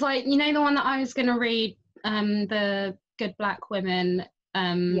weird because, like, you know, the one that I was going to read, the Good Black Women,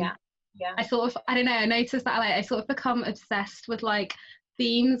 Yeah. I sort of, I don't know, I noticed that I sort of become obsessed with like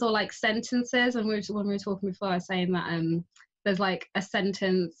themes or like sentences. And when we were talking before, I was saying that there's like a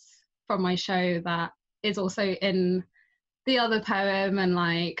sentence from my show that is also in the other poem, and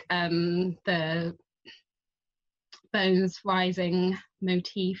like the bones rising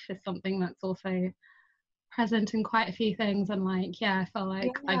motif is something that's also present in quite a few things. And like, yeah, I feel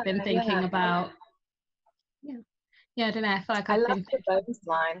like I've been thinking about I don't know, I feel like I love the bones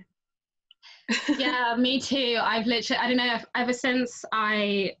line. Yeah, me too. I've literally, I don't know, ever since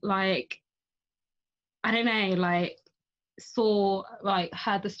I like, I don't know, like saw, like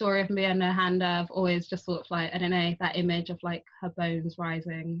heard the story of Mbiana Handa, I've always just sort of like, I don't know, that image of like her bones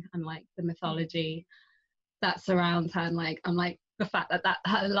rising and like the mythology that surrounds her, and like, I'm like, the fact that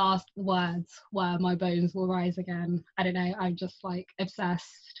her last words were "my bones will rise again." I don't know, I'm just like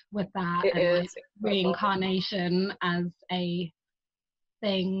obsessed with that. It and is like reincarnation as a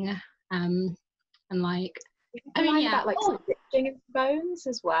thing. And like, I mean, yeah, about like stitching into bones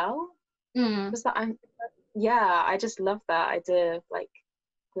as well. Was that I just love that idea of like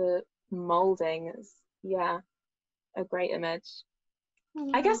the molding. Is a great image.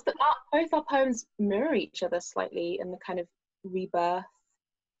 I guess that both our poems mirror each other slightly in the kind of rebirth.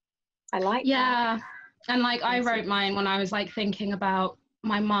 I like that. And like I wrote mine when I was like thinking about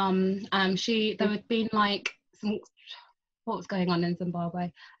my mum. There had been like what was going on in Zimbabwe.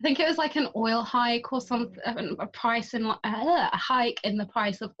 I think it was like an oil hike or something, a hike in the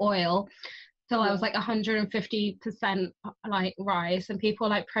price of oil. Till I was like 150% like rise, and people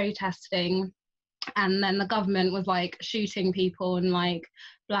like protesting, and then the government was like shooting people and like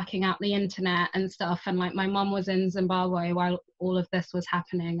blacking out the internet and stuff. And like my mum was in Zimbabwe while all of this was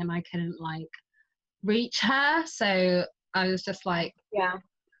happening, and I couldn't like reach her, so I was just like, I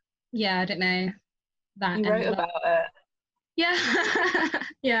don't know, that you wrote about it. Yeah.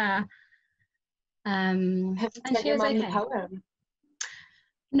 Have you sent your mum the poem?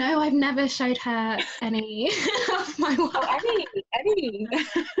 No, I've never showed her any of my work. Oh, any.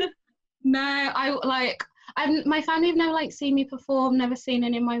 No, my family have never like seen me perform, never seen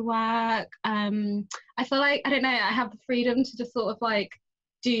any of my work. I feel like, I don't know, I have the freedom to just sort of like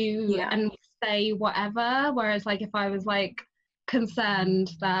do and say whatever, whereas like if I was like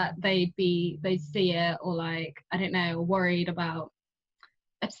concerned that they'd see it, or like, I don't know, worried about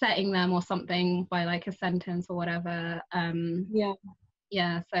upsetting them or something by like a sentence or whatever,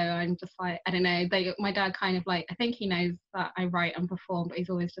 so I'm just like, I don't know, my dad kind of like, I think he knows that I write and perform, but he's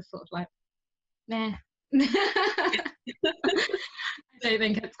always just sort of like, nah. I don't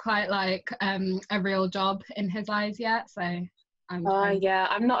think it's quite like a real job in his eyes yet, so I'm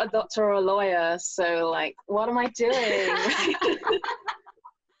I'm not a doctor or a lawyer, so like, what am I doing?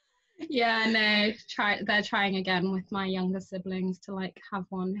 They're trying again with my younger siblings to like have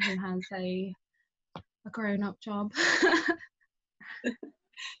one who has a grown-up job.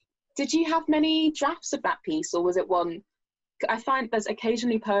 Did you have many drafts of that piece, or was it one? I find there's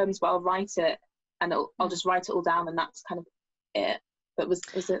occasionally poems where I'll write it and I'll just write it all down and that's kind of it. But was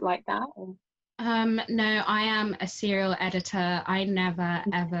it like that? Or? No, I am a serial editor. I never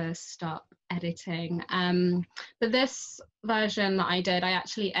ever stop editing. But this version that I did, I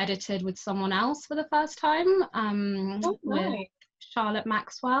actually edited with someone else for the first time, with Charlotte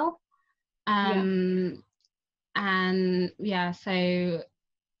Maxwell.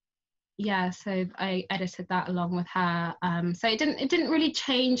 So I edited that along with her. So it didn't really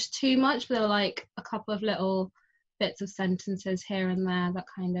change too much, but there were like a couple of little bits of sentences here and there that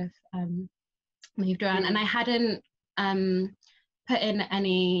kind of moved around. And I hadn't put in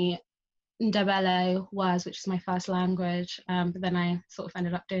any Ndebele words, which is my first language, but then I sort of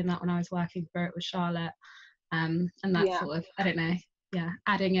ended up doing that when I was working through it with Charlotte. And that sort of, I don't know,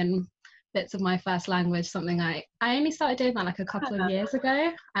 adding in bits of my first language, something I only started doing that like a couple of years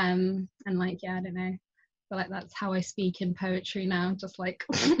ago, and like, I don't know, feel like that's how I speak in poetry now, just like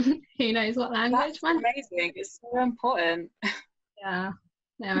who knows what language. That's amazing. It's so important. Yeah.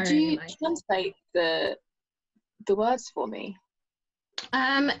 No, Could really you translate the words for me?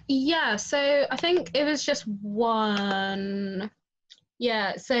 Yeah, so I think it was just one.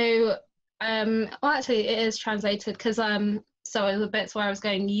 Yeah, so well, actually it is translated because so the bits where I was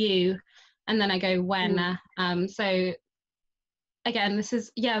going you and then I go when. So again, this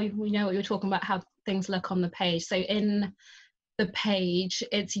is, yeah, we know what you're talking about, how things look on the page. So in the page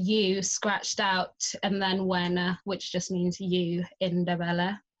it's you scratched out and then when, which just means you in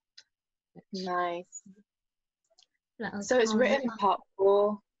Ndebele. Nice. So it's written part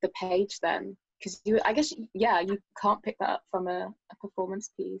for the page then, because I guess you can't pick that up from a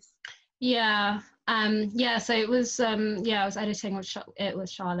performance piece. Yeah. Yeah, so it was I was editing with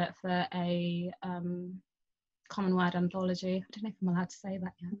Charlotte for a common word anthology. I don't know if I'm allowed to say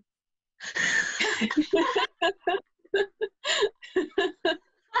that yet.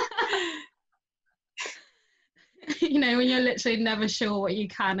 You know, when you're literally never sure what you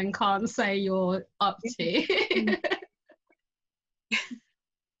can and can't say you're up to.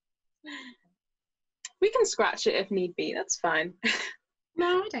 We can scratch it if need be, that's fine.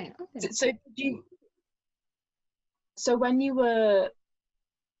 No, I don't. So when you were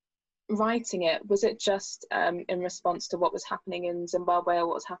writing it, was it just in response to what was happening in Zimbabwe or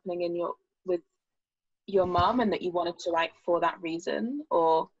what was happening in with your mum, and that you wanted to write for that reason,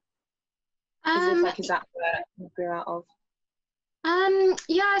 or is that where you grew out of?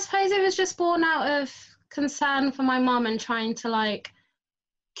 Yeah, I suppose it was just born out of concern for my mum and trying to like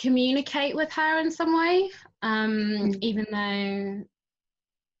communicate with her in some way, even though,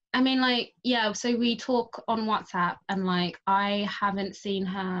 I mean, like, yeah, so we talk on WhatsApp and like I haven't seen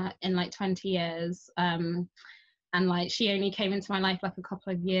her in like 20 years, and like she only came into my life like a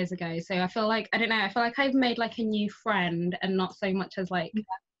couple of years ago, so I feel like, I don't know, I feel like I've made like a new friend and not so much as like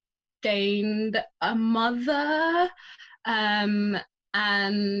gained a mother, and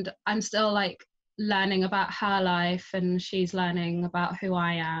I'm still like learning about her life and she's learning about who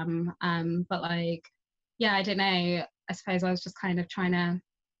I am, but like, yeah, I don't know, I suppose I was just kind of trying to,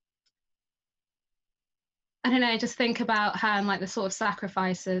 I don't know, just think about her and like the sort of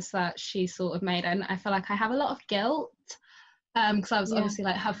sacrifices that she sort of made, and I feel like I have a lot of guilt because I was obviously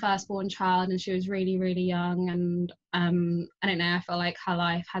like her firstborn child and she was really, really young, and I don't know, I feel like her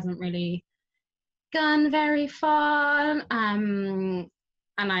life hasn't really gone very far, and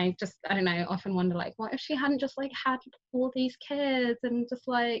I don't know, often wonder like, what if she hadn't just like had all these kids and just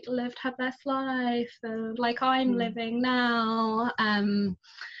like lived her best life like I'm living now,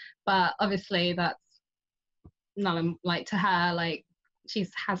 but obviously that's not like, to her, like she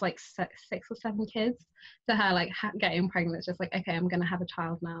has like 6 or 7 kids, to her like getting pregnant is just like, okay, I'm gonna have a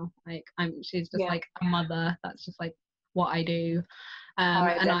child now, like she's just like a mother, that's just like what I do,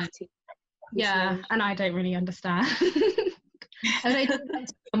 and I don't really understand. I don't think I'm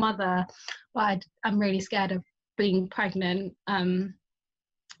a mother, but I'm really scared of being pregnant.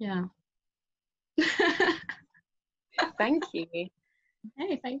 Yeah. Thank you.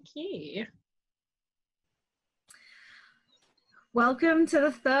 Hey, thank you. Welcome to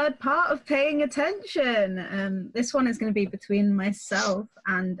the third part of Paying Attention. This one is going to be between myself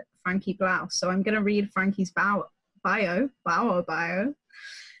and Frankie Blaus. So I'm going to read Frankie's bio,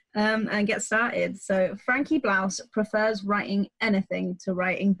 and get started. So Frankie Blaus prefers writing anything to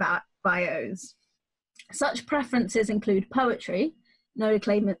writing bios. Such preferences include poetry, no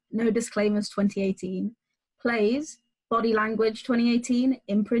disclaimers 2018, plays, body language 2018,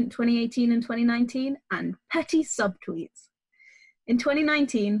 imprint 2018 and 2019, and petty subtweets. In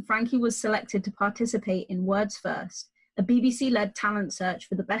 2019, Frankie was selected to participate in Words First, a BBC-led talent search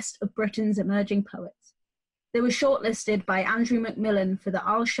for the best of Britain's emerging poets. They were shortlisted by Andrew Macmillan for the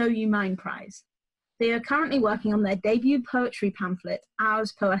I'll Show You Mine prize. They are currently working on their debut poetry pamphlet,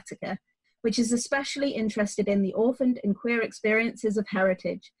 Ars Poetica, which is especially interested in the orphaned and queer experiences of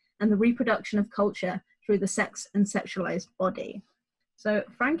heritage and the reproduction of culture through the sex and sexualized body. So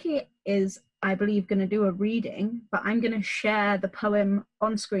Frankie is, I believe, going to do a reading, but I'm going to share the poem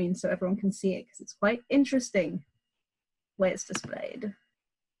on screen so everyone can see it, because it's quite interesting the way it's displayed.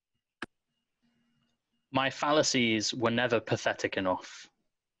 My fallacies were never pathetic enough.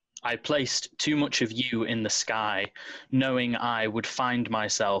 I placed too much of you in the sky, knowing I would find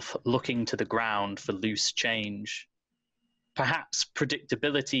myself looking to the ground for loose change. Perhaps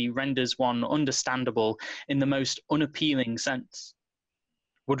predictability renders one understandable in the most unappealing sense.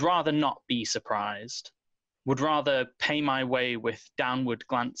 Would rather not be surprised. Would rather pay my way with downward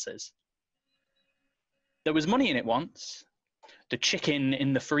glances. There was money in it once. The chicken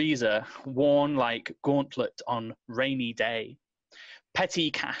in the freezer, worn like gauntlet on rainy day. Petty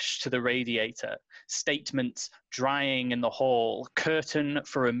cash to the radiator, statements drying in the hall, curtain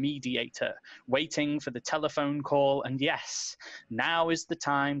for a mediator, waiting for the telephone call, and yes, now is the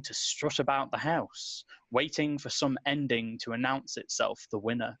time to strut about the house, waiting for some ending to announce itself the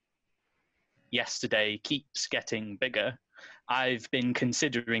winner. Yesterday keeps getting bigger. I've been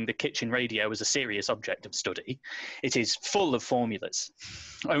considering the kitchen radio as a serious object of study. It is full of formulas.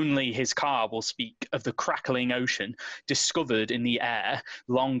 Only his car will speak of the crackling ocean discovered in the air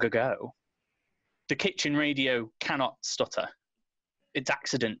long ago. The kitchen radio cannot stutter. Its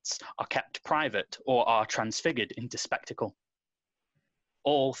accidents are kept private or are transfigured into spectacle.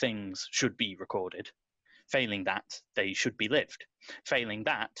 All things should be recorded. Failing that, they should be lived. Failing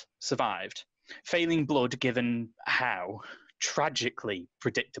that, survived. Failing blood given how? Tragically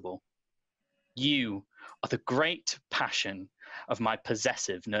predictable. You are the great passion of my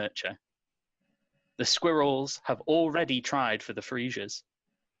possessive nurture. The squirrels have already tried for the freesias.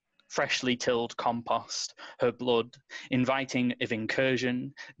 Freshly tilled compost, her blood, inviting of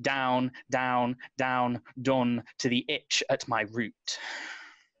incursion, down, down, down, done to the itch at my root.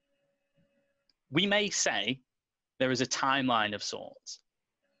 We may say there is a timeline of sorts.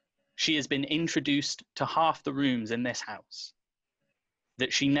 She has been introduced to half the rooms in this house.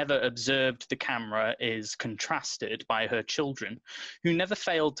 That she never observed the camera is contrasted by her children, who never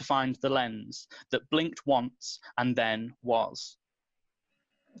failed to find the lens that blinked once and then was.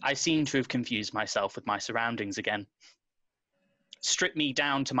 I seem to have confused myself with my surroundings again. Strip me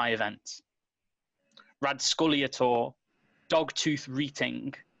down to my events. Radskulliator, dogtooth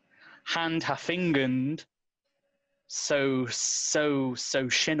reeting, hand ha fingered, so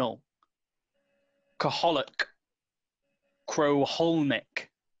shinel. Kaholic, Crowholnik,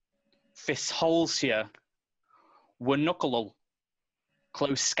 Fisholsia, Wanukalal,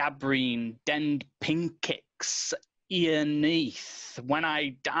 Closcabrine, Dend Pinkix, Ianeth. When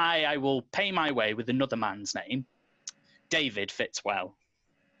I die, I will pay my way with another man's name. David fits well.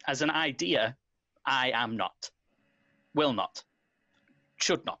 As an idea, I am not, will not,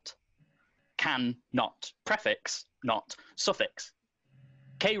 should not, can not, prefix, not, suffix.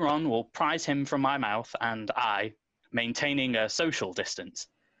 Cheiron will prize him from my mouth, and I, maintaining a social distance,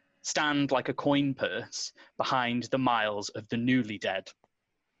 stand like a coin purse behind the miles of the newly dead.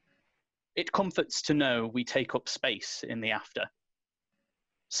 It comforts to know we take up space in the after.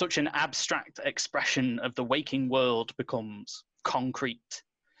 Such an abstract expression of the waking world becomes concrete,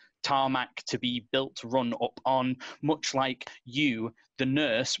 tarmac to be built, run up on, much like you, the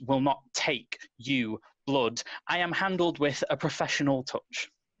nurse, will not take you, blood. I am handled with a professional touch.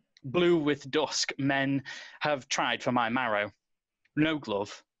 Blue with dusk, men have tried for my marrow. No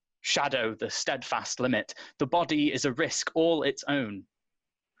glove, shadow the steadfast limit. The body is a risk all its own.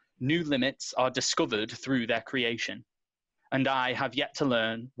 New limits are discovered through their creation, and I have yet to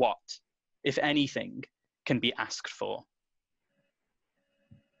learn what, if anything, can be asked for.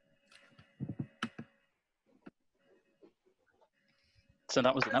 So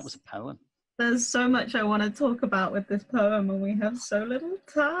that was a poem. There's so much I want to talk about with this poem, and we have so little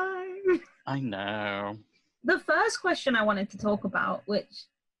time. I know. The first question I wanted to talk about, which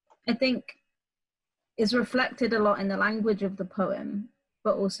I think is reflected a lot in the language of the poem,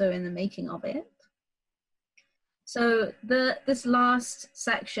 but also in the making of it. So this last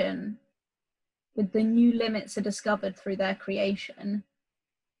section, with the new limits are discovered through their creation,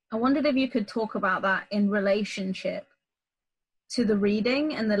 I wondered if you could talk about that in relationship to the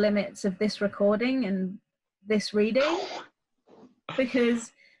reading and the limits of this recording and this reading,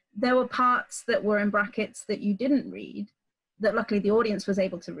 because there were parts that were in brackets that you didn't read, that luckily the audience was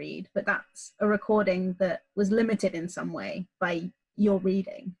able to read, but that's a recording that was limited in some way by your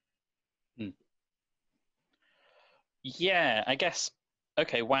reading. Yeah, I guess,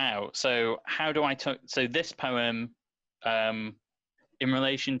 okay, wow. So how do I talk, so this poem, in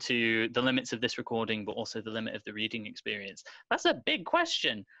relation to the limits of this recording, but also the limit of the reading experience? That's a big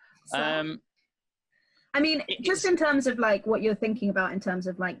question. So, I mean, just in terms of like what you're thinking about in terms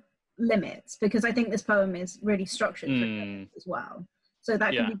of like limits, because I think this poem is really structured for limits as well. So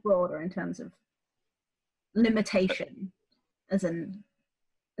that can be broader in terms of limitation as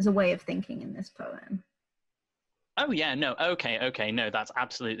a way of thinking in this poem. Oh yeah, no, okay, no, that's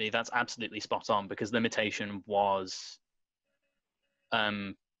absolutely spot on, because limitation was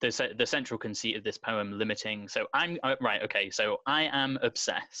the central conceit of this poem, limiting. So so I am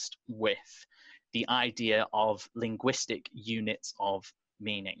obsessed with the idea of linguistic units of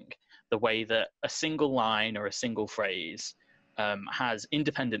meaning, the way that a single line or a single phrase has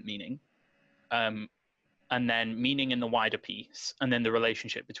independent meaning, and then meaning in the wider piece, and then the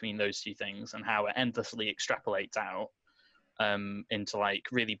relationship between those two things and how it endlessly extrapolates out into like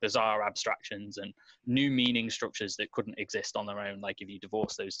really bizarre abstractions and new meaning structures that couldn't exist on their own, like if you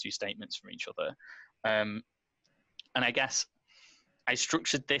divorce those two statements from each other. And I guess I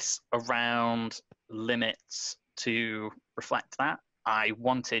structured this around limits to reflect that. I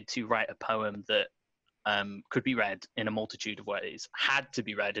wanted to write a poem that could be read in a multitude of ways, had to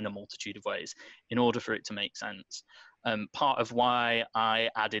be read in a multitude of ways in order for it to make sense. Part of why I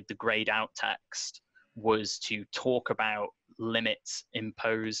added the grayed out text was to talk about limits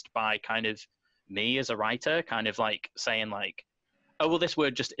imposed by kind of me as a writer, kind of like saying like, oh, well, this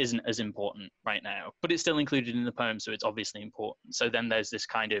word just isn't as important right now, but it's still included in the poem, so it's obviously important. So then there's this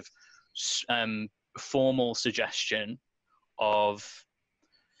kind of formal suggestion of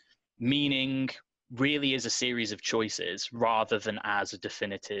meaning really is a series of choices rather than as a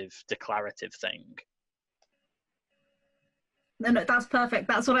definitive, declarative thing. No, that's perfect.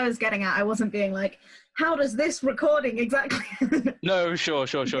 That's what I was getting at. I wasn't being like, how does this recording exactly? No, sure.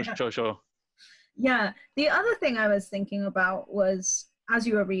 Yeah. The other thing I was thinking about was, as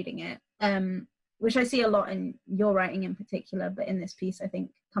you were reading it, which I see a lot in your writing in particular, but in this piece I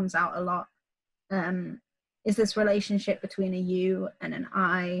think comes out a lot, is this relationship between a you and an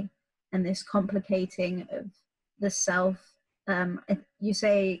I, and this complicating of the self. You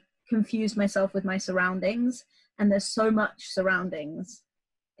say, confuse myself with my surroundings, and there's so much surroundings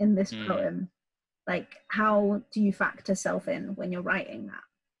in this poem. Like, how do you factor self in when you're writing that?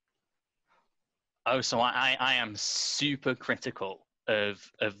 Oh, so I am super critical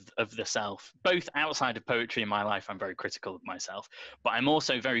of the self, both outside of poetry in my life. I'm very critical of myself, but I'm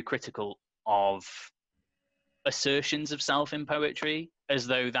also very critical of assertions of self in poetry, as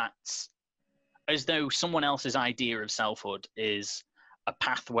though someone else's idea of selfhood is a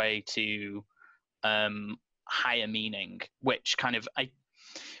pathway to higher meaning, which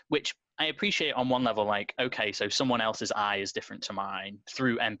I appreciate on one level. Like, okay, so someone else's I is different to mine.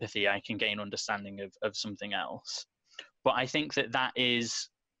 Through empathy, I can gain understanding of something else. But I think that's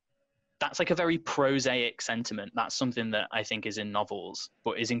like a very prosaic sentiment. That's something that I think is in novels,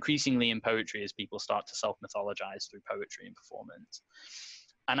 but is increasingly in poetry as people start to self-mythologize through poetry and performance.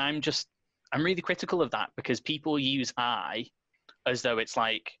 And I'm really critical of that, because people use I as though it's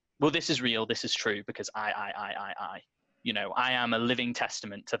like, well, this is real, this is true, because I. You know, I am a living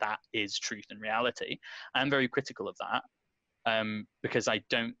testament to that is truth and reality. I'm very critical of that, because I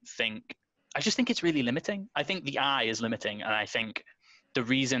just think it's really limiting. I think the I is limiting, and I think the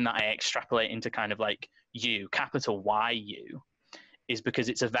reason that I extrapolate into kind of like you, capital Y you, is because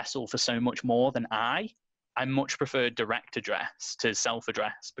it's a vessel for so much more than I much prefer direct address to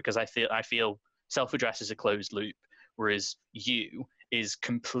self-address, because I feel self-address is a closed loop, whereas you is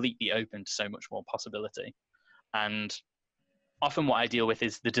completely open to so much more possibility. And often what I deal with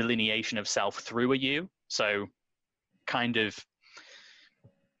is the delineation of self through a you. So kind of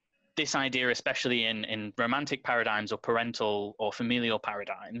this idea, especially in romantic paradigms or parental or familial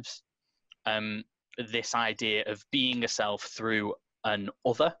paradigms, this idea of being a self through an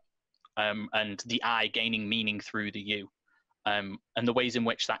other, and the I gaining meaning through the you, and the ways in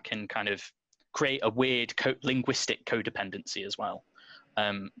which that can kind of create a weird linguistic codependency as well.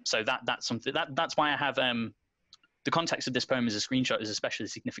 So that's something that's why I have the context of this poem as a screenshot is especially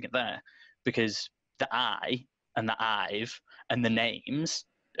significant there, because the I and the I've and the names,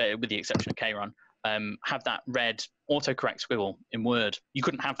 with the exception of Chiron, have that red autocorrect squiggle in Word. You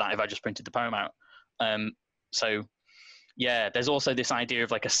couldn't have that if I just printed the poem out. So yeah, there's also this idea of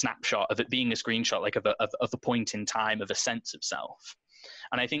like a snapshot of it being a screenshot, like of a point in time of a sense of self.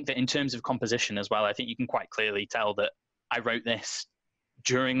 And I think that in terms of composition as well, I think you can quite clearly tell that I wrote this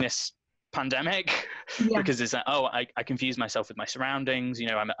during this pandemic, because it's like, oh, I confuse myself with my surroundings. You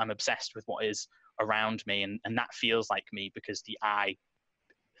know, I'm obsessed with what is around me, and that feels like me, because the I,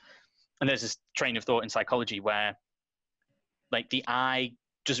 and there's this train of thought in psychology where like the I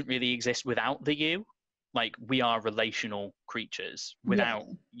doesn't really exist without the you. Like, we are relational creatures. Without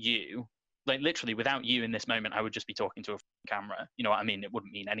you, like literally without you in this moment, I would just be talking to a camera. You know what I mean? It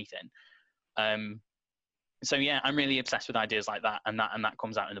wouldn't mean anything. So yeah, I'm really obsessed with ideas like that, and that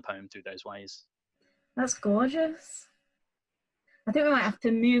comes out in the poem through those ways. That's gorgeous. I think we might have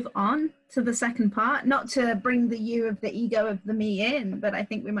to move on to the second part, not to bring the you of the ego of the me in, but I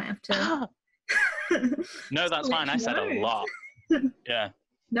think we might have to. No, that's fine. I said a lot. Yeah.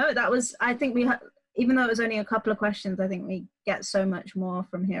 No, that was. I think we even though it was only a couple of questions, I think we get so much more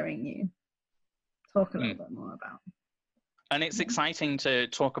from hearing you talk a little bit more about. And it's exciting to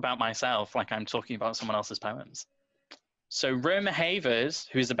talk about myself like I'm talking about someone else's poems. So Roma Havers,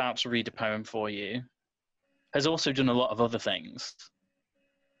 who's about to read a poem for you, has also done a lot of other things.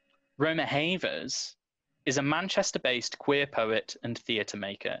 Roma Havers is a Manchester-based queer poet and theatre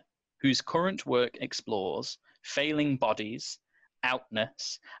maker whose current work explores failing bodies,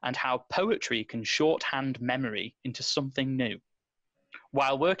 outness, and how poetry can shorthand memory into something new.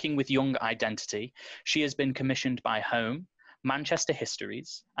 While working with Young Identity, she has been commissioned by Home, Manchester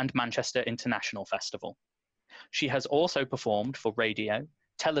Histories, and Manchester International Festival. She has also performed for radio,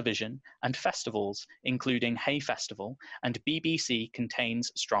 television, and festivals, including Hay Festival and BBC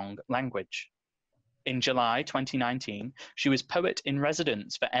Contains Strong Language. In July 2019, she was Poet in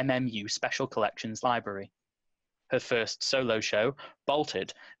Residence for MMU Special Collections Library. Her first solo show,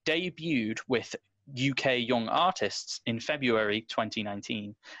 Bolted, debuted with UK Young Artists in February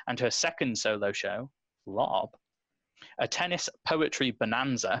 2019, and her second solo show, Lob, a tennis poetry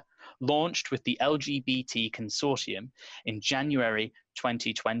bonanza, launched with the LGBT Consortium in January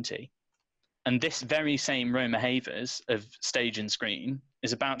 2020. And this very same Roma Havers of Stage and Screen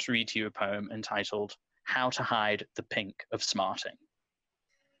is about to read to you a poem entitled How to Hide the Pink of Smarting.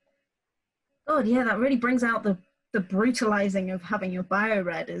 God, yeah, that really brings out the brutalizing of having your bio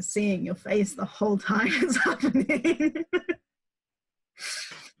read is seeing your face the whole time it's happening.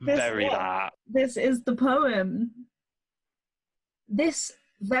 This is the poem. This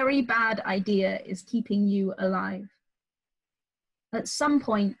very bad idea is keeping you alive. At some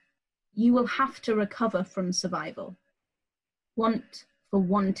point, you will have to recover from survival. Want for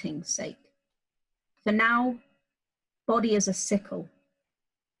wanting's sake. For now, body is a sickle.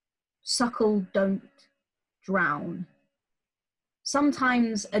 Suckle, don't drown.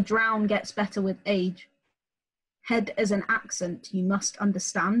 Sometimes a drown gets better with age. Head as an accent you must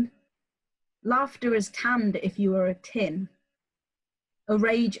understand. Laughter is tanned if you are a tin. A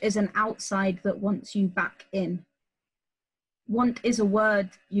rage is an outside that wants you back in. Want is a word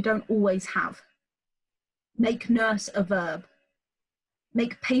you don't always have. Make nurse a verb.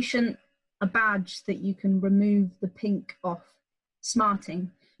 Make patient a badge that you can remove the pink off.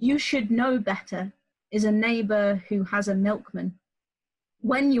 Smarting. You should know better is a neighbour who has a milkman.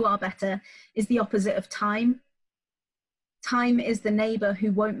 When you are better is the opposite of time. Time is the neighbour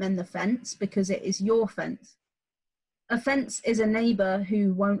who won't mend the fence because it is your fence. A fence is a neighbour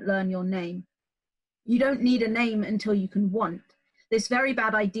who won't learn your name. You don't need a name until you can want. This very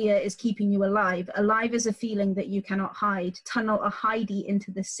bad idea is keeping you alive. Alive is a feeling that you cannot hide. Tunnel a hidey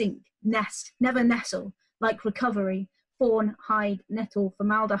into the sink. Nest, never nestle, like recovery. Fawn, hide, nettle,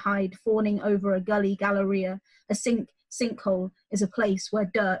 formaldehyde, fawning over a gully galleria. A sinkhole is a place where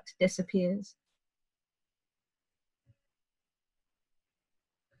dirt disappears.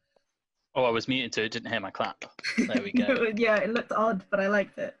 Oh, I was muted, so it didn't hear my clap. There we go. Yeah, it looked odd, but I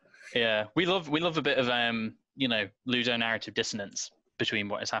liked it. Yeah, we love a bit of ludonarrative dissonance between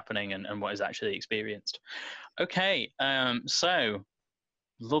what is happening and what is actually experienced. Okay, so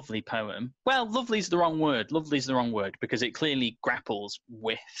lovely poem. Well, lovely's the wrong word. Lovely's the wrong word because it clearly grapples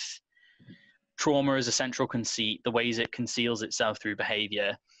with trauma as a central conceit, the ways it conceals itself through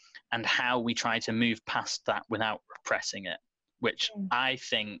behaviour, and how we try to move past that without repressing it, which I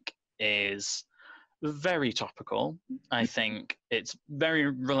think is very topical. I think it's very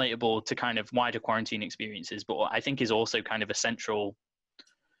relatable to kind of wider quarantine experiences, but what I think is also kind of a central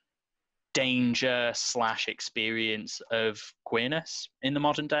danger / experience of queerness in the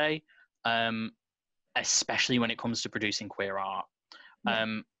modern day, especially when it comes to producing queer art.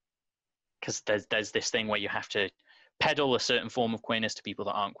 Because there's this thing where you have to peddle a certain form of queerness to people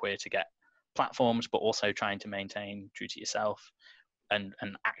that aren't queer to get platforms, but also trying to maintain true to yourself and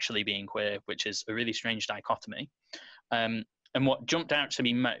actually being queer, which is a really strange dichotomy. And what jumped out to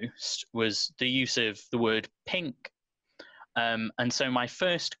me most was the use of the word pink. And so my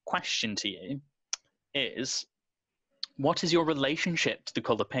first question to you is, what is your relationship to the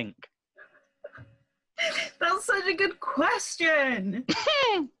colour pink? That's such a good question.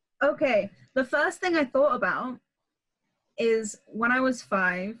 Okay, the first thing I thought about is when I was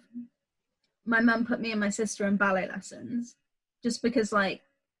 5, my mum put me and my sister in ballet lessons just because, like,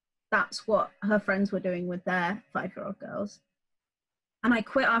 that's what her friends were doing with their 5-year-old girls. And I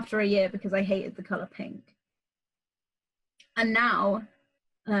quit after a year because I hated the colour pink. And now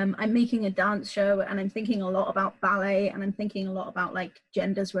I'm making a dance show and I'm thinking a lot about ballet and I'm thinking a lot about, like,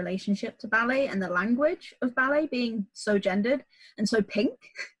 gender's relationship to ballet and the language of ballet being so gendered and so pink.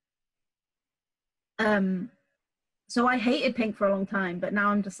 So I hated pink for a long time, but now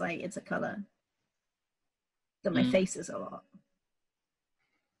I'm just like, it's a colour that my face is a lot.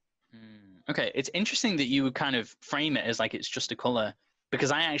 Okay, it's interesting that you would kind of frame it as like it's just a colour,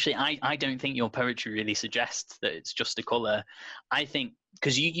 because I don't think your poetry really suggests that it's just a colour. I think,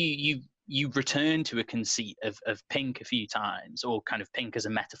 because you you return to a conceit of pink a few times, or kind of pink as a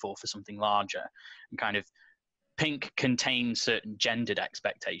metaphor for something larger, and kind of pink contains certain gendered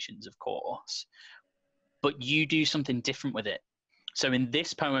expectations, of course, but you do something different with it. So in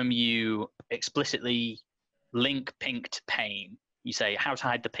this poem, you explicitly link pink to pain. You say, how to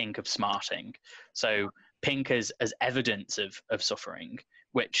hide the pink of smarting. So pink as evidence of suffering,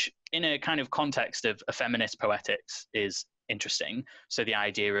 which in a kind of context of a feminist poetics is interesting. So the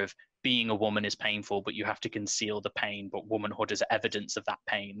idea of being a woman is painful, but you have to conceal the pain, but womanhood is evidence of that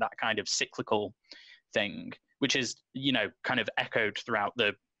pain, that kind of cyclical thing, which is, you know, kind of echoed throughout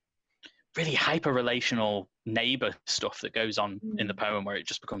the really hyper-relational neighbor stuff that goes on in the poem, where it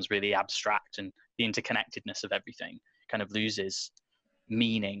just becomes really abstract and the interconnectedness of everything kind of loses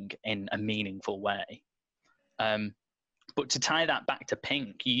meaning in a meaningful way. But to tie that back to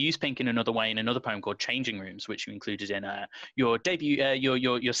pink, you use pink in another way in another poem called Changing Rooms, which you included in your debut,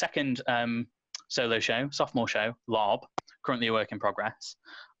 your second solo show, sophomore show, Lob, currently a work in progress,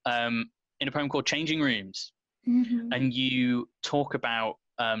 in a poem called Changing Rooms. And you talk about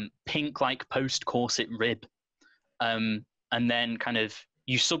pink like post-corset rib, and then kind of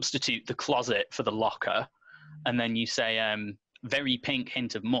you substitute the closet for the locker, and then you say very pink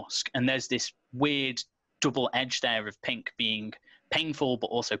hint of musk, and there's this weird double edge there of pink being painful but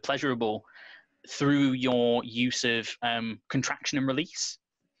also pleasurable through your use of contraction and release.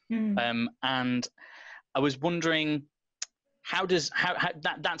 And I was wondering, how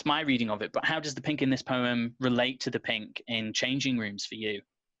that's my reading of it, but how does the pink in this poem relate to the pink in Changing Rooms for you?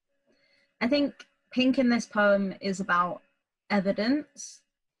 I think pink in this poem is about evidence,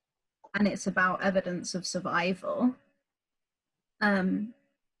 and it's about evidence of survival,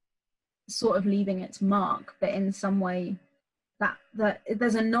 sort of leaving its mark, but in some way that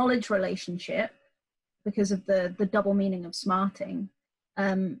there's a knowledge relationship because of the double meaning of smarting,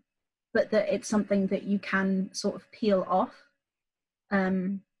 but that it's something that you can sort of peel off,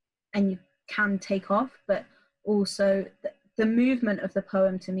 and you can take off, but also the movement of the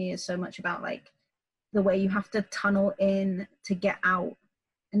poem to me is so much about like the way you have to tunnel in to get out,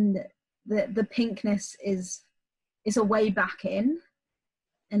 and the pinkness is a way back in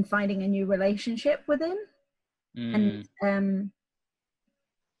and finding a new relationship within. And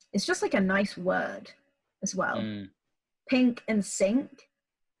it's just like a nice word as well. Pink and sink,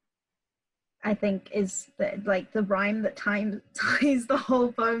 I think, is the rhyme that ties the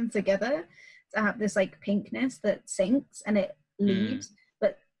whole poem together, to have this like pinkness that sinks and it leaves,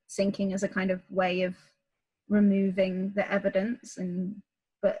 but sinking is a kind of way of removing the evidence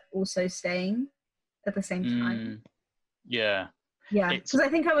but also staying at the same time. Yeah, because I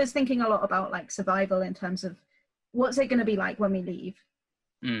think I was thinking a lot about like survival in terms of what's it going to be like when we leave.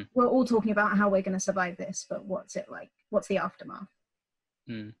 We're all talking about how we're going to survive this, but what's it like? What's the aftermath?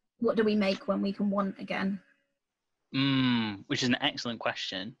 What do we make when we can want again? Which is an excellent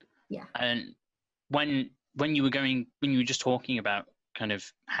question. Yeah. And when you were just talking about kind of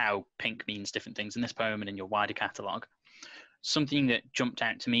how pink means different things in this poem and in your wider catalogue, something that jumped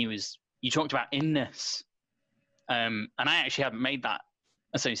out to me was you talked about inness. And I actually haven't made that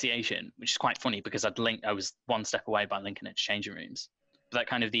association, which is quite funny because I was one step away by linking it to Changing Rooms. But that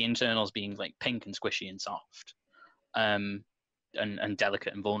kind of the internals being like pink and squishy and soft, and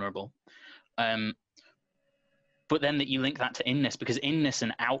delicate and vulnerable. But then that you link that to inness, because inness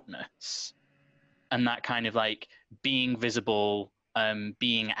and outness and that kind of like being visible,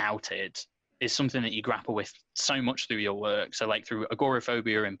 being outed is something that you grapple with so much through your work. So like through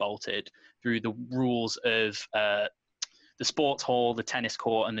agoraphobia in Bolted, through the rules of the sports hall, the tennis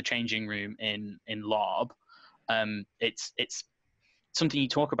court, and the changing room in Lob. It's something you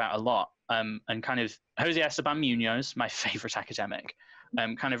talk about a lot. And kind of Jose Esteban Munoz, my favorite academic,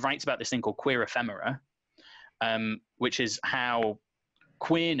 kind of writes about this thing called queer ephemera, which is how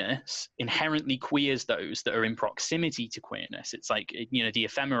queerness inherently queers those that are in proximity to queerness. It's like, you know, the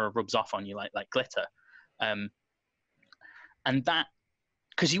ephemera rubs off on you like glitter. And that,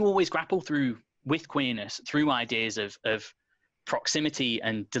 because you always grapple with queerness through ideas of proximity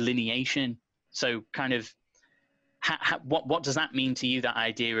and delineation. So kind of, what does that mean to you, that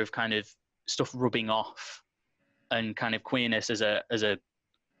idea of kind of stuff rubbing off and kind of queerness as a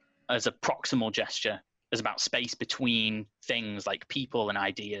proximal gesture, as about space between things like people and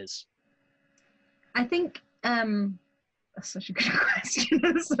ideas? I think that's such a good question.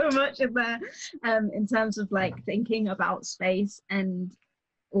 There's so much in there, in terms of like thinking about space, and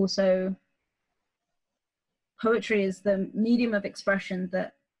also poetry is the medium of expression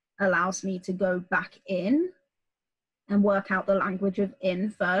that allows me to go back in and work out the language of in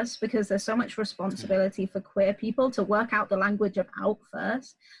first, because there's so much responsibility for queer people to work out the language of out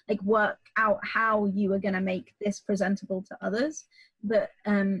first, like work out how you are going to make this presentable to others. But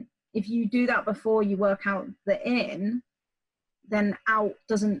if you do that before you work out the in, then out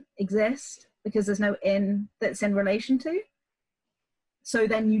doesn't exist because there's no in that's in relation to. So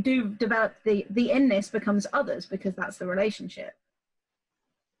then you do develop the inness becomes others, because that's the relationship,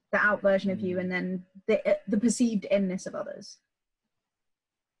 the out version of you, and then the perceived inness of others.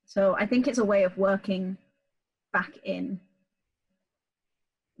 So I think it's a way of working back in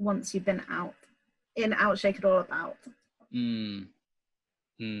once you've been out. In, out, shake it all about.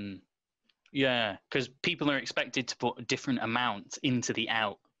 Yeah, because people are expected to put different amounts into the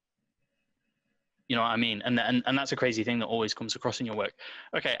out. You know what I mean? And that's a crazy thing that always comes across in your work.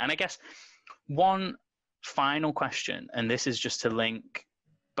 Okay, and I guess one final question, and this is just to link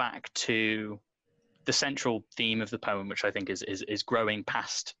back to the central theme of the poem, which I think is growing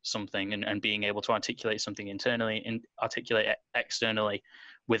past something and being able to articulate something internally and articulate it externally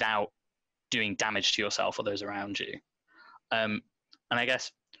without doing damage to yourself or those around you. And I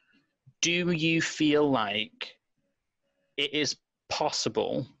guess, do you feel like it is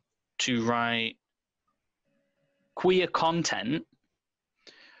possible to write queer content,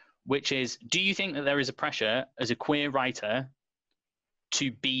 which is, do you think that there is a pressure as a queer writer to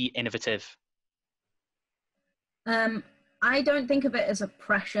be innovative? I don't think of it as a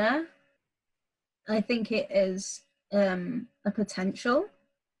pressure. I think it is a potential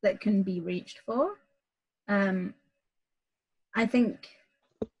that can be reached for. I think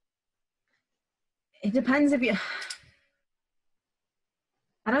it depends if you...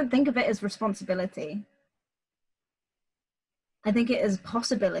 I don't think of it as responsibility. I think it is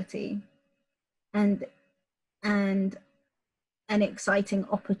possibility and an exciting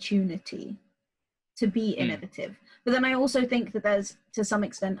opportunity to be innovative. But then I also think that there's, to some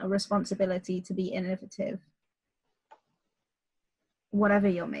extent, a responsibility to be innovative, whatever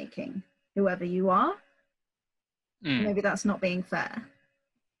you're making, whoever you are. Maybe that's not being fair.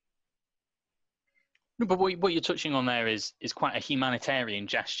 No, but what you're touching on there is quite a humanitarian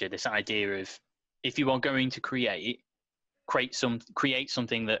gesture, this idea of, if you are going to create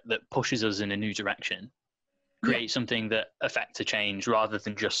something that pushes us in a new direction, create something that affects a change rather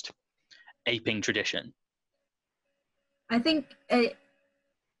than just aping tradition. I think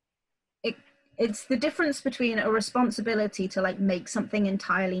it's the difference between a responsibility to like make something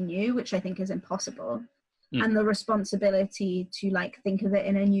entirely new, which I think is impossible, and the responsibility to like think of it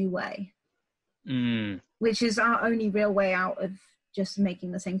in a new way, which is our only real way out of just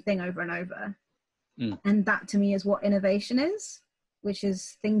making the same thing over and over. And that to me is what innovation is, which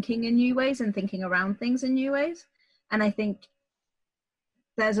is thinking in new ways and thinking around things in new ways. And I think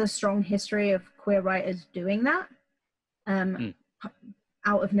there's a strong history of queer writers doing that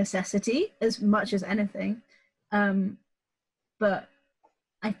out of necessity as much as anything. But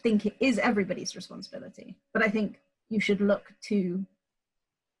I think it is everybody's responsibility. But I think you should look to,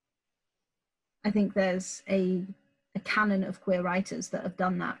 I think there's a canon of queer writers that have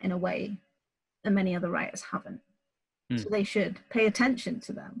done that in a way that many other writers haven't. So they should pay attention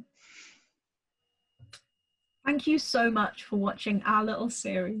to them. Thank you so much for watching our little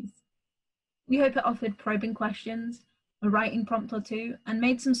series. We hope it offered probing questions, a writing prompt or two, and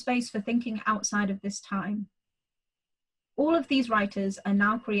made some space for thinking outside of this time. All of these writers are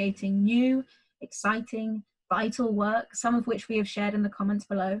now creating new, exciting, vital work, some of which we have shared in the comments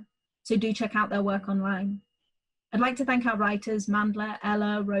below, so do check out their work online. I'd like to thank our writers, Mandla,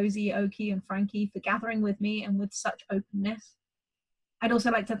 Ella, Rosie, Oki, and Frankie, for gathering with me and with such openness. I'd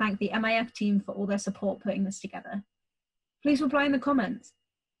also like to thank the MIF team for all their support putting this together. Please reply in the comments.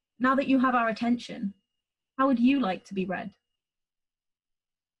 Now that you have our attention, how would you like to be read?